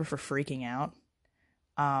bus driver for freaking out.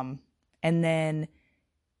 And then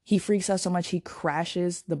he freaks out so much, he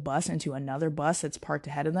crashes the bus into another bus that's parked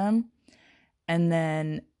ahead of them. And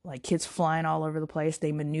then, like, kids flying all over the place,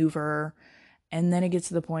 they maneuver. And then it gets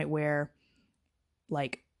to the point where,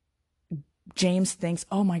 like, James thinks,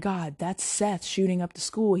 oh my God, that's Seth shooting up the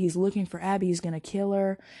school. He's looking for Abby. He's going to kill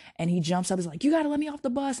her. And he jumps up. He's like, you got to let me off the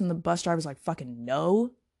bus. And the bus driver's like, fucking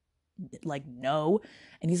no. Like, no.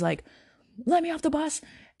 And he's like, let me off the bus.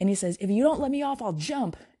 And he says, if you don't let me off, I'll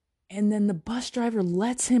jump. And then the bus driver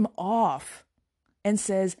lets him off and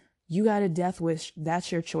says, you got a death wish.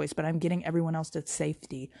 That's your choice. But I'm getting everyone else to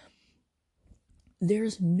safety.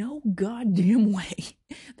 There's no goddamn way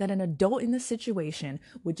that an adult in this situation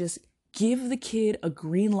would just give the kid a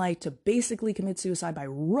green light to basically commit suicide by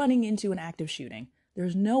running into an active shooting.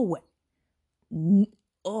 There's no way.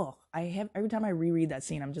 Every time I reread that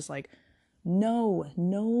scene, I'm just like, no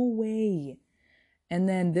way. And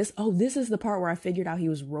then this is the part where I figured out he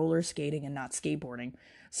was roller skating and not skateboarding.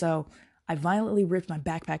 So I violently ripped my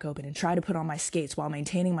backpack open and tried to put on my skates while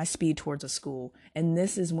maintaining my speed towards a school. And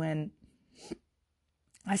this is when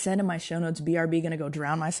I said in my show notes, BRB gonna go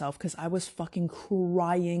drown myself, because I was fucking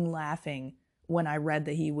crying laughing when I read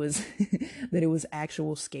that he was, that it was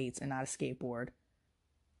actual skates and not a skateboard.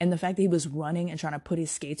 And the fact that he was running and trying to put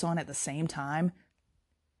his skates on at the same time.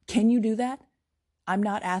 Can you do that? I'm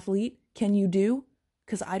not athlete. Can you do?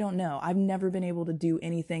 Because I don't know. I've never been able to do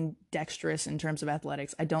anything dexterous in terms of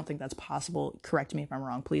athletics. I don't think that's possible. Correct me if I'm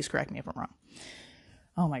wrong. Please correct me if I'm wrong.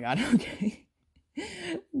 Oh my God. Okay.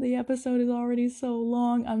 The episode is already so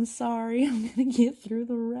long. I'm sorry. I'm gonna get through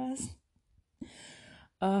the rest.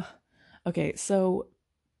 Okay, so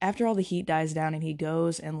after all the heat dies down and he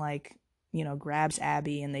goes and, like, you know, grabs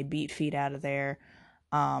Abby and they beat feet out of there,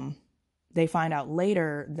 they find out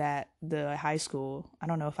later that the high school, I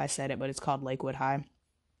don't know if I said it, but it's called Lakewood High.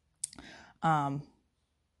 And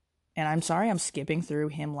I'm sorry I'm skipping through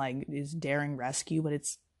him, like, his daring rescue, but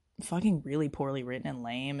it's fucking really poorly written and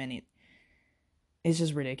lame, and it's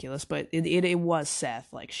just ridiculous. But it was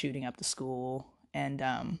Seth, like, shooting up the school,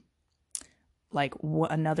 and like,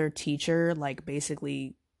 another teacher, like,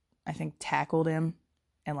 basically, I think, tackled him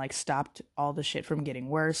and, like, stopped all the shit from getting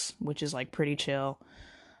worse, which is, like, pretty chill.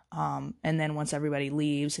 And then once everybody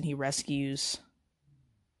leaves and he rescues,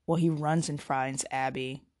 well, he runs and finds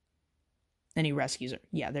Abby, and he rescues her.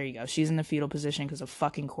 Yeah, there you go. She's in the fetal position because of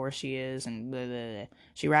fucking course she is, and blah, blah, blah.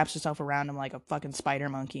 She wraps herself around him like a fucking spider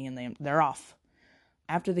monkey, and they're off.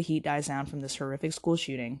 After the heat dies down from this horrific school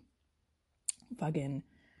shooting, fucking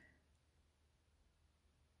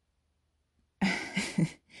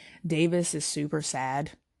Davis is super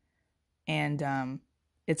sad, and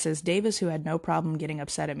it says, Davis, who had no problem getting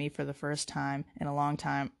upset at me for the first time in a long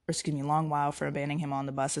while for abandoning him on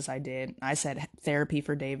the bus as I did. I said therapy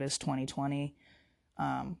for Davis 2020.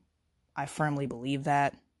 I firmly believe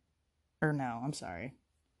that. Or no, I'm sorry.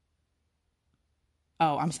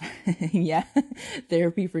 Oh, I'm sorry. Yeah,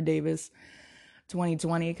 therapy for Davis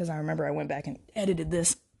 2020, because I remember I went back and edited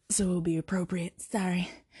this so it'll be appropriate. Sorry.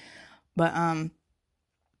 But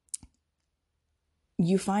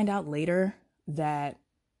you find out later that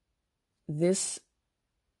this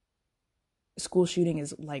school shooting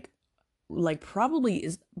is like probably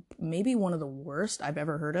is maybe one of the worst I've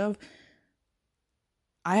ever heard of.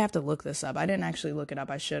 I have to look this up. I didn't actually look it up.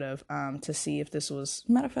 I should have, to see if this was,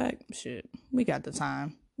 matter of fact, shit, we got the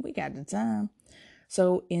time.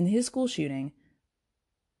 So in his school shooting,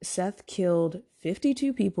 Seth killed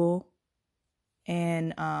 52 people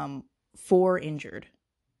and 4 injured,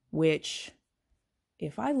 which,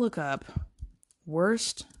 if I look up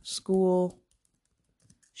worst school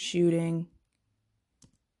shooting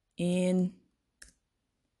in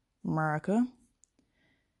America,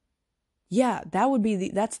 yeah, that would be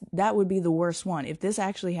the worst one. If this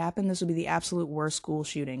actually happened, this would be the absolute worst school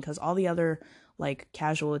shooting, because all the other, like,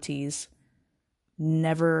 casualties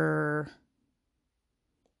never.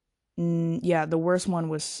 Yeah, the worst one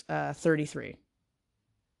was 33.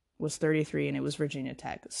 Was 33, and it was Virginia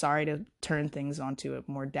Tech. Sorry to turn things onto a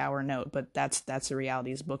more dour note, but that's the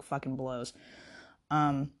reality. This book fucking blows.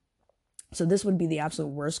 So this would be the absolute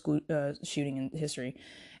worst school shooting in history.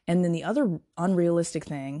 And then the other unrealistic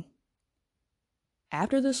thing,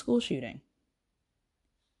 after the school shooting,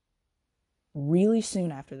 really soon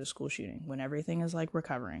after the school shooting, when everything is, like,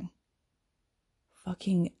 recovering,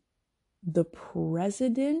 fucking the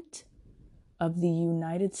president of the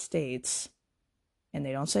United States, and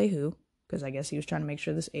they don't say who, because I guess he was trying to make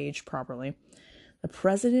sure this aged properly. The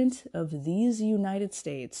president of these United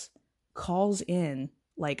States calls in,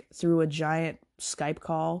 like, through a giant Skype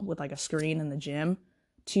call with, like, a screen in the gym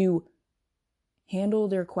to handle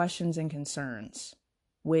their questions and concerns,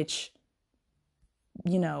 which,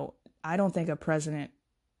 you know, I don't think a president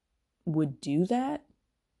would do that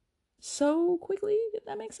so quickly, if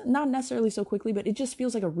that makes sense. Not necessarily so quickly, but it just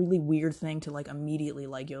feels like a really weird thing to, like, immediately,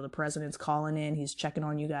 like, yo, the president's calling in, he's checking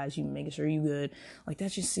on you guys, you making sure you good. Like,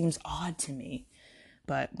 that just seems odd to me,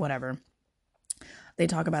 but whatever. They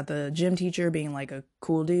talk about the gym teacher being, like, a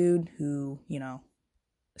cool dude who, you know,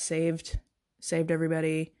 saved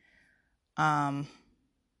everybody. Let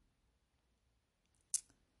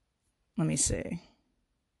me see.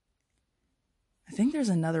 I think there's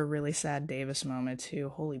another really sad Davis moment too.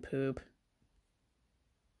 Holy poop.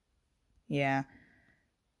 Yeah.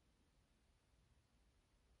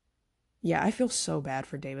 Yeah, I feel so bad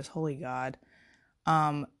for Davis. Holy God.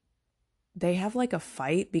 They have, like, a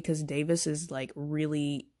fight because Davis is, like,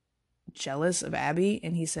 really jealous of Abby,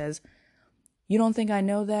 and he says, "You don't think I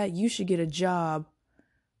know that? You should get a job,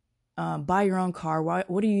 buy your own car. What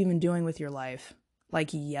are you even doing with your life?"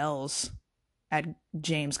 Like, he yells at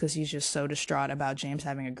James because he's just so distraught about James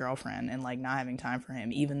having a girlfriend and, like, not having time for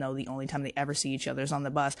him, even though the only time they ever see each other is on the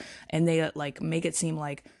bus. And they, like, make it seem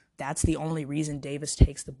like that's the only reason Davis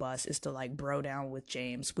takes the bus is to, like, bro down with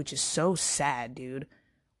James, which is so sad, dude.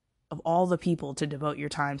 Of all the people to devote your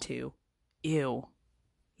time to. Ew.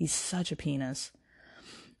 He's such a penis.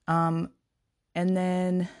 And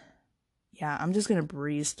then, yeah, I'm just gonna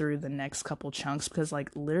breeze through the next couple chunks because,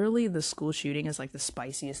 like, literally the school shooting is, like, the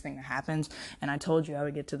spiciest thing that happens, and I told you I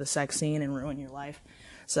would get to the sex scene and ruin your life,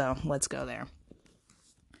 so let's go there.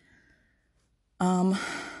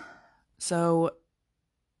 So,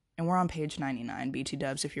 and we're on page 99, BT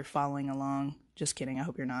dubs, if you're following along. Just kidding, I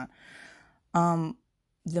hope you're not.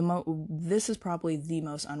 This is probably the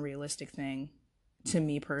most unrealistic thing to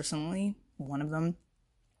me personally, one of them.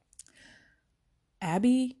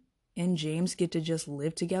 Abby and James get to just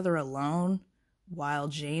live together alone while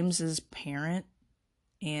James's parent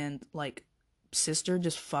and, like, sister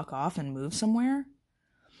just fuck off and move somewhere.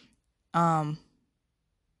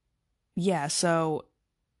 Yeah, so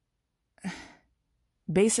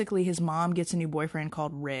basically his mom gets a new boyfriend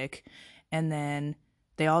called Rick, and then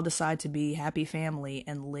they all decide to be happy family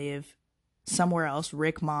and live somewhere else.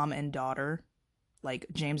 Rick, mom, and daughter, like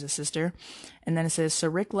James's sister. And then it says, "So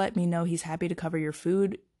Rick let me know he's happy to cover your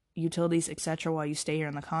food, utilities, etc. while you stay here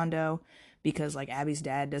in the condo," because, like, Abby's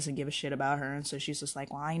dad doesn't give a shit about her, and so she's just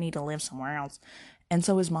like, "Well, I need to live somewhere else." And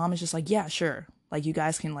so his mom is just like, "Yeah, sure. Like, you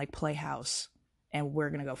guys can, like, play house, and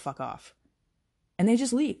we're gonna go fuck off." And they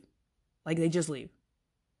just leave. Like, they just leave.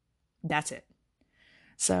 That's it.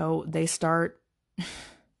 So they start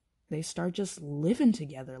just living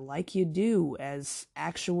together like you do as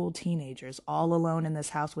actual teenagers, all alone in this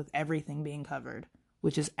house with everything being covered,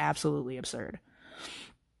 which is absolutely absurd.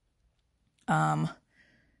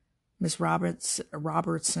 Miss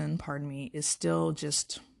Robertson, is still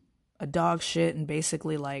just a dog shit and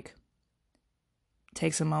basically, like,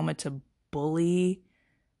 takes a moment to bully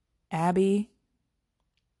Abby.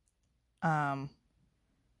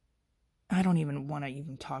 I don't even want to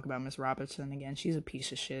even talk about Miss Robertson again. She's a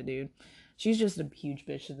piece of shit, dude. She's just a huge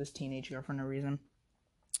bitch to this teenage girl for no reason.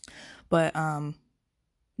 But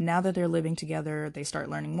now that they're living together, they start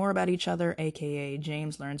learning more about each other, aka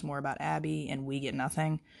James learns more about Abby and we get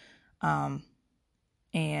nothing.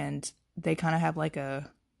 And they kind of have, like,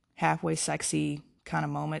 a halfway sexy kind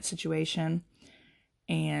of moment situation.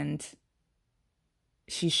 And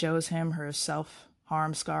she shows him her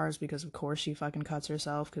self-harm scars because, of course, she fucking cuts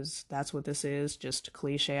herself because that's what this is, just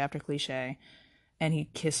cliche after cliche. And he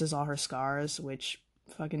kisses all her scars, which,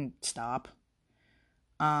 fucking stop.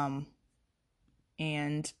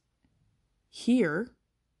 And here,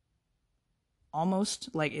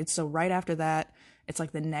 almost, like, it's so right after that, it's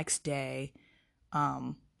like the next day,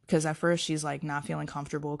 because at first she's, like, not feeling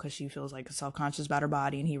comfortable because she feels, like, self-conscious about her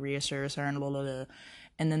body, and he reassures her and blah, blah, blah.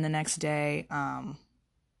 And then the next day,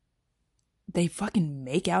 they fucking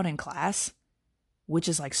make out in class, which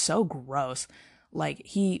is, like, so gross. Like,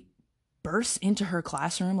 he bursts into her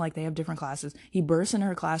classroom, like, they have different classes. He bursts into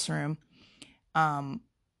her classroom, and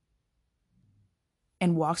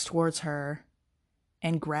walks towards her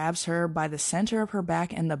and grabs her by the center of her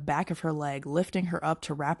back and the back of her leg, lifting her up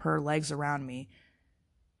to wrap her legs around me.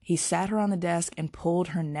 He sat her on the desk and pulled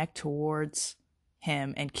her neck towards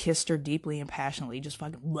him and kissed her deeply and passionately, just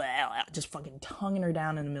fucking tonguing her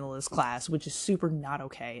down in the middle of this class, which is super not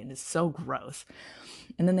okay and is so gross.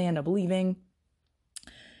 And then they end up leaving.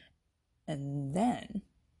 And then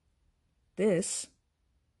this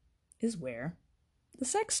is where the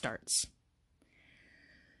sex starts.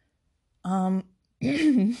 So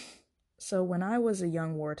when I was a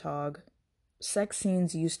young warthog, sex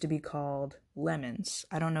scenes used to be called lemons.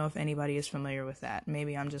 I don't know if anybody is familiar with that.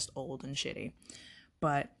 Maybe I'm just old and shitty.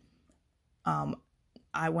 But when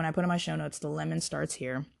I put in my show notes, the lemon starts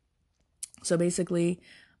here. So basically,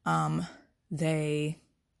 they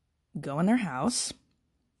go in their house,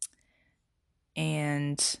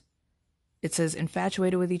 and it says,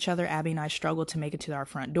 infatuated with each other, Abby and I struggled to make it to our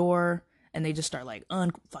front door, and they just start like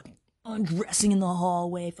fucking undressing in the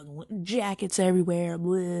hallway, fucking jackets everywhere,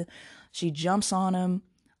 bleh. She jumps on him,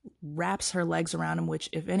 wraps her legs around him, which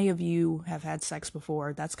if any of you have had sex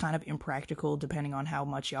before, that's kind of impractical depending on how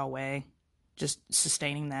much y'all weigh, just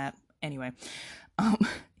sustaining that. Anyway,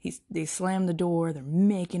 they slam the door, they're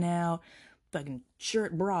making out, fucking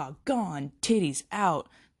shirt, bra gone, titties out,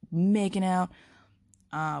 making out.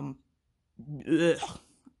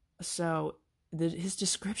 So his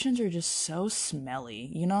descriptions are just so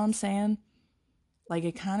smelly, you know what I'm saying? Like,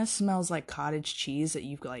 it kind of smells like cottage cheese that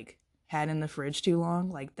you've like had in the fridge too long.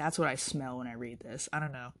 Like, that's what I smell when I read this. I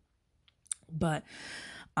don't know, but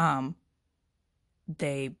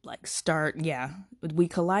they like start, we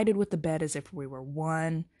collided with the bed as if we were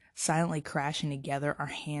one, silently crashing together, our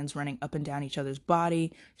hands running up and down each other's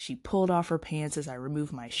body. She pulled off her pants as I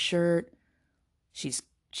removed my shirt. She's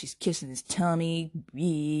kissing his tummy.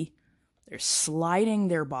 They're sliding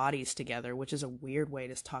their bodies together, which is a weird way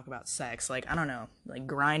to talk about sex. Like, I don't know, like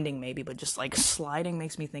grinding maybe, but just like sliding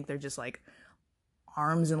makes me think they're just like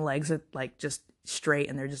arms and legs are like just straight,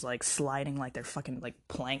 and they're just like sliding like they're fucking like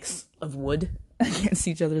planks of wood against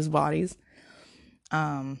each other's bodies.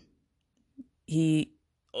 I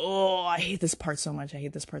hate this part so much.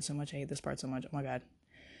 Oh my god.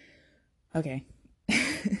 Okay.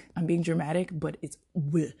 I'm being dramatic, but it's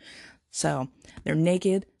bleh. So they're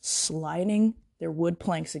naked, sliding their wood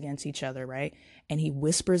planks against each other, right? And he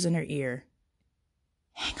whispers in her ear,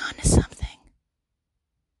 hang on to something.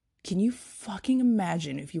 Can you fucking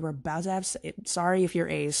imagine if you were about to have, sorry if you're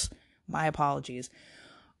ace, my apologies,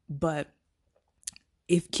 but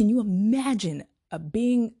can you imagine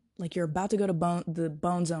being like, you're about to go to the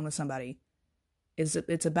bone zone with somebody,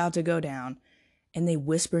 it's about to go down, and they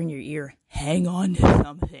whisper in your ear, hang on to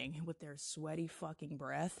something, with their sweaty fucking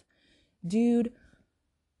breath. Dude,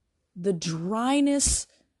 the dryness,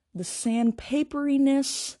 the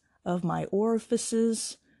sandpaperiness of my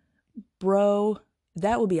orifices, bro,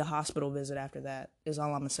 that would be a hospital visit after that, is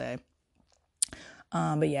all I'm gonna say.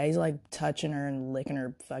 But yeah, he's like touching her and licking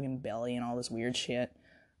her fucking belly and all this weird shit.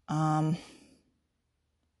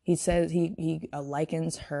 He says he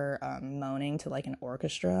likens her moaning to like an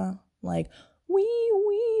orchestra, like wee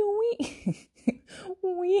wee wee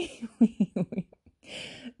wee wee wee.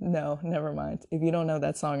 No, never mind. If you don't know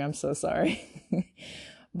that song, I'm so sorry.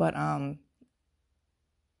 But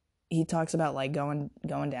he talks about like going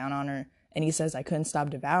down on her, and he says I couldn't stop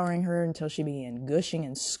devouring her until she began gushing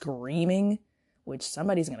and screaming, which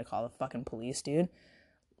somebody's gonna call the fucking police, dude.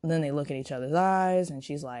 And then they look at each other's eyes, and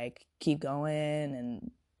she's like, keep going,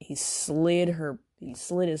 and he slid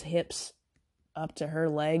his hips up to her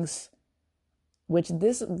legs, which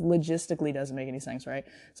this logistically doesn't make any sense, right?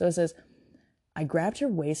 So it says, I grabbed her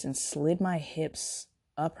waist and slid my hips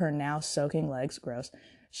up her now soaking legs. Gross.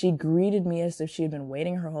 She greeted me as if she had been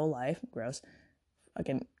waiting her whole life. Gross.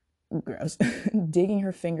 Fucking gross. Digging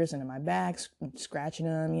her fingers into my back, scratching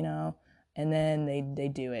them, you know, and then they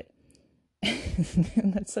do it.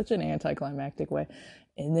 That's such an anticlimactic way.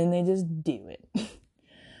 And then they just do it.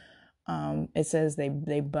 It says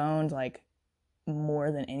they boned like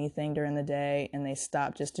more than anything during the day, and they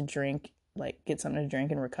stopped just to drink, like get something to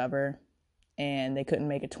drink and recover. And they couldn't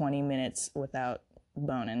make it 20 minutes without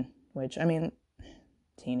boning, which, I mean,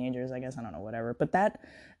 teenagers, I guess, I don't know, whatever. But doesn't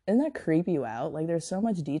that creep you out? Like, there's so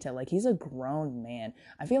much detail. Like, he's a grown man.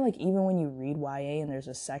 I feel like even when you read YA and there's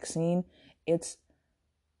a sex scene, it's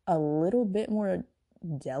a little bit more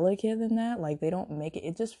delicate than that. Like, they don't make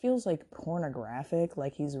it just feels like pornographic.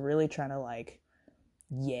 Like, he's really trying to like,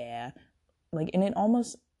 yeah. Like, and it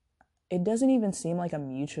doesn't even seem like a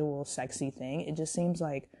mutual sexy thing. It just seems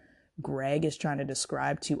like Greg is trying to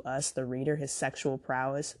describe to us, the reader, his sexual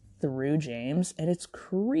prowess through James, and it's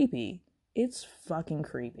creepy. It's fucking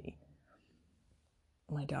creepy.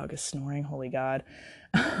 My dog is snoring, holy God.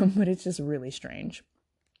 But it's just really strange.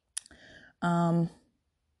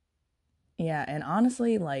 Yeah, and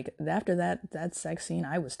honestly, like after that sex scene,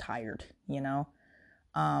 I was tired,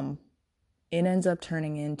 Um it ends up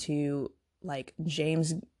turning into like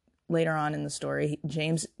James later on in the story,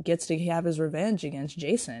 James gets to have his revenge against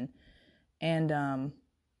Jason and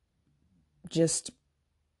just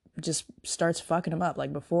starts fucking him up.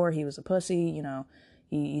 Like before he was a pussy,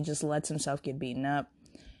 he just lets himself get beaten up.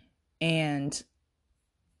 And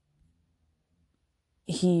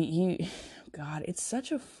he God, it's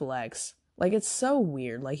such a flex. Like it's so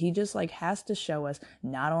weird. Like he just like has to show us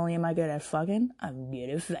not only am I good at fucking, I'm good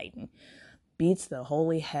at fighting. Beats the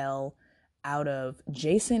holy hell out of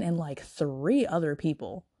Jason and like 3 other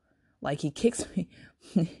people. Like he kicks me.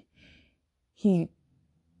 He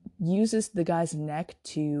uses the guy's neck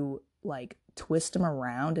to like twist him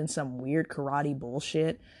around in some weird karate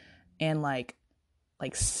bullshit and like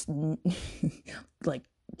like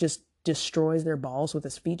just destroys their balls with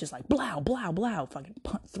his feet, just like blow blow blow, fucking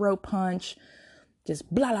throat punch,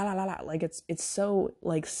 just blah blah blah blah. Like it's so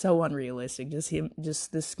like so unrealistic. Just him,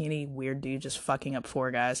 just this skinny weird dude just fucking up 4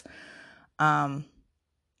 guys. And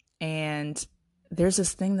there's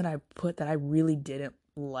this thing that I put that I really didn't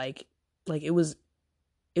like. Like it was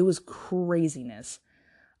craziness.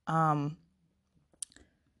 Let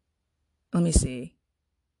me see.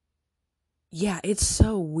 Yeah, it's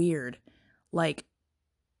so weird. Like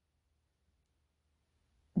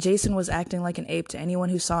Jason was acting like an ape to anyone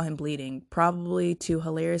who saw him bleeding, probably to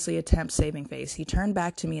hilariously attempt saving face. He turned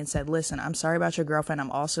back to me and said, "Listen, I'm sorry about your girlfriend.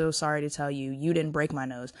 I'm also sorry to tell you, you didn't break my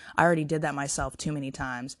nose. I already did that myself too many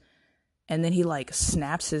times." And then he like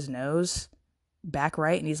snaps his nose back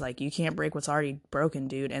right and he's like, "You can't break what's already broken,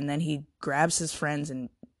 dude." And then he grabs his friends and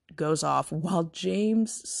goes off while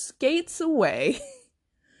James skates away.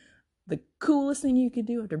 The coolest thing you could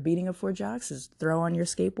do after beating up 4 jocks is throw on your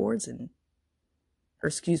skateboards and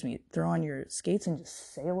throw on your skates and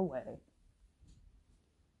just sail away.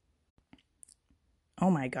 Oh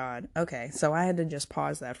my god. Okay, so I had to just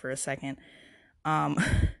pause that for a second. I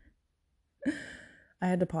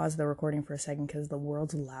had to pause the recording for a second because the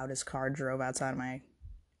world's loudest car drove outside my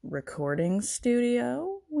recording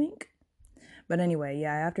studio. Wink. But anyway,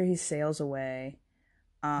 yeah, after he sails away,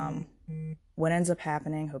 what ends up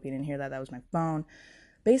happening, hope you didn't hear that, that was my phone.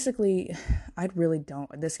 Basically,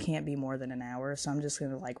 this can't be more than an hour, so I'm just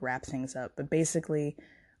gonna like wrap things up. But basically,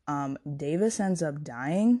 Davis ends up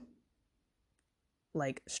dying,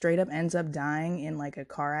 like straight up ends up dying in like a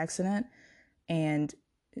car accident, and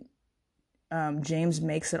James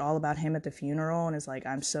makes it all about him at the funeral and is like,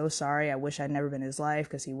 "I'm so sorry, I wish I'd never been in his life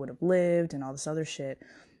because he would have lived," and all this other shit.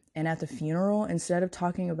 And at the funeral, instead of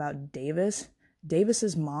talking about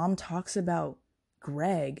Davis's mom talks about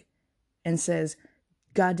Greg and says,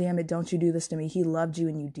 "God damn it, don't you do this to me. He loved you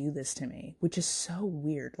and you do this to me," which is so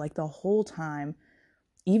weird. Like the whole time,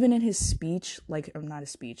 even in his speech, like, or not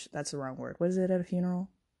his speech, that's the wrong word. What is it at a funeral?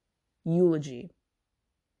 Eulogy.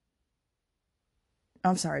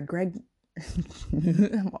 I'm sorry, Greg.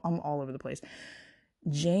 I'm all over the place.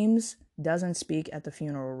 James doesn't speak at the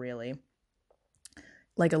funeral really.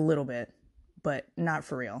 Like a little bit, but not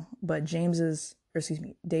for real. But Davis's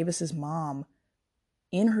mom,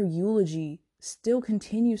 in her eulogy, still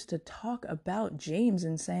continues to talk about James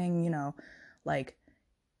and saying, like,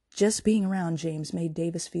 just being around James made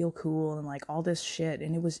Davis feel cool and like all this shit.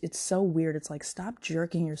 And it's so weird. It's like, stop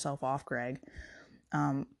jerking yourself off, Greg.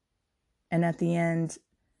 And at the end,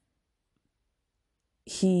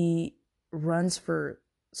 he runs for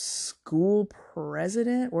school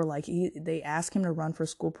president, or like they ask him to run for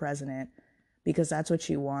school president because that's what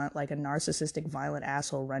you want, like a narcissistic, violent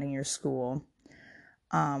asshole running your school.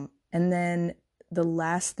 And then the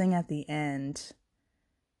last thing at the end,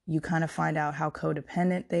 you kind of find out how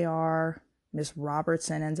codependent they are. Miss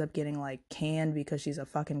Robertson ends up getting like canned because she's a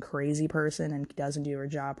fucking crazy person and doesn't do her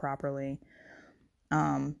job properly.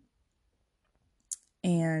 And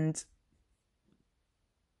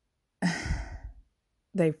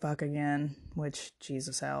they fuck again, which,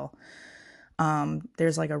 Jesus hell.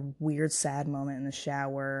 There's like a weird sad moment in the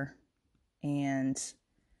shower, and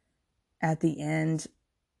at the end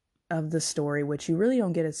of the story, which you really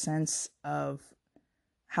don't get a sense of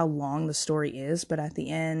how long the story is, but at the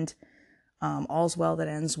end, all's well that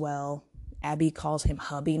ends well. Abby calls him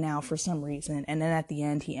hubby now for some reason, and then at the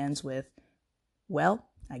end he ends with, "Well,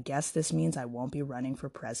 I guess this means I won't be running for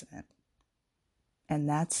president." And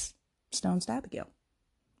that's Stone's Abigail.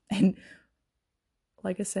 And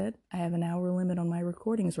like I said, I have an hour limit on my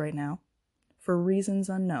recordings right now for reasons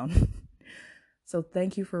unknown. So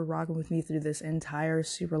thank you for rocking with me through this entire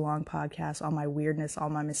super long podcast, all my weirdness, all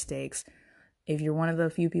my mistakes. If you're one of the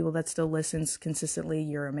few people that still listens consistently,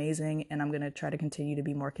 you're amazing, and I'm going to try to continue to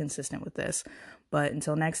be more consistent with this. But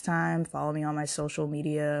until next time, follow me on my social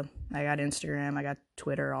media. I got Instagram, I got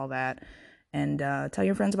Twitter, all that. And tell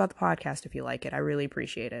your friends about the podcast if you like it. I really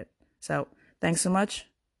appreciate it. So thanks so much.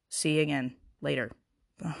 See you again later.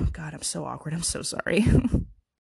 Oh, God, I'm so awkward. I'm so sorry.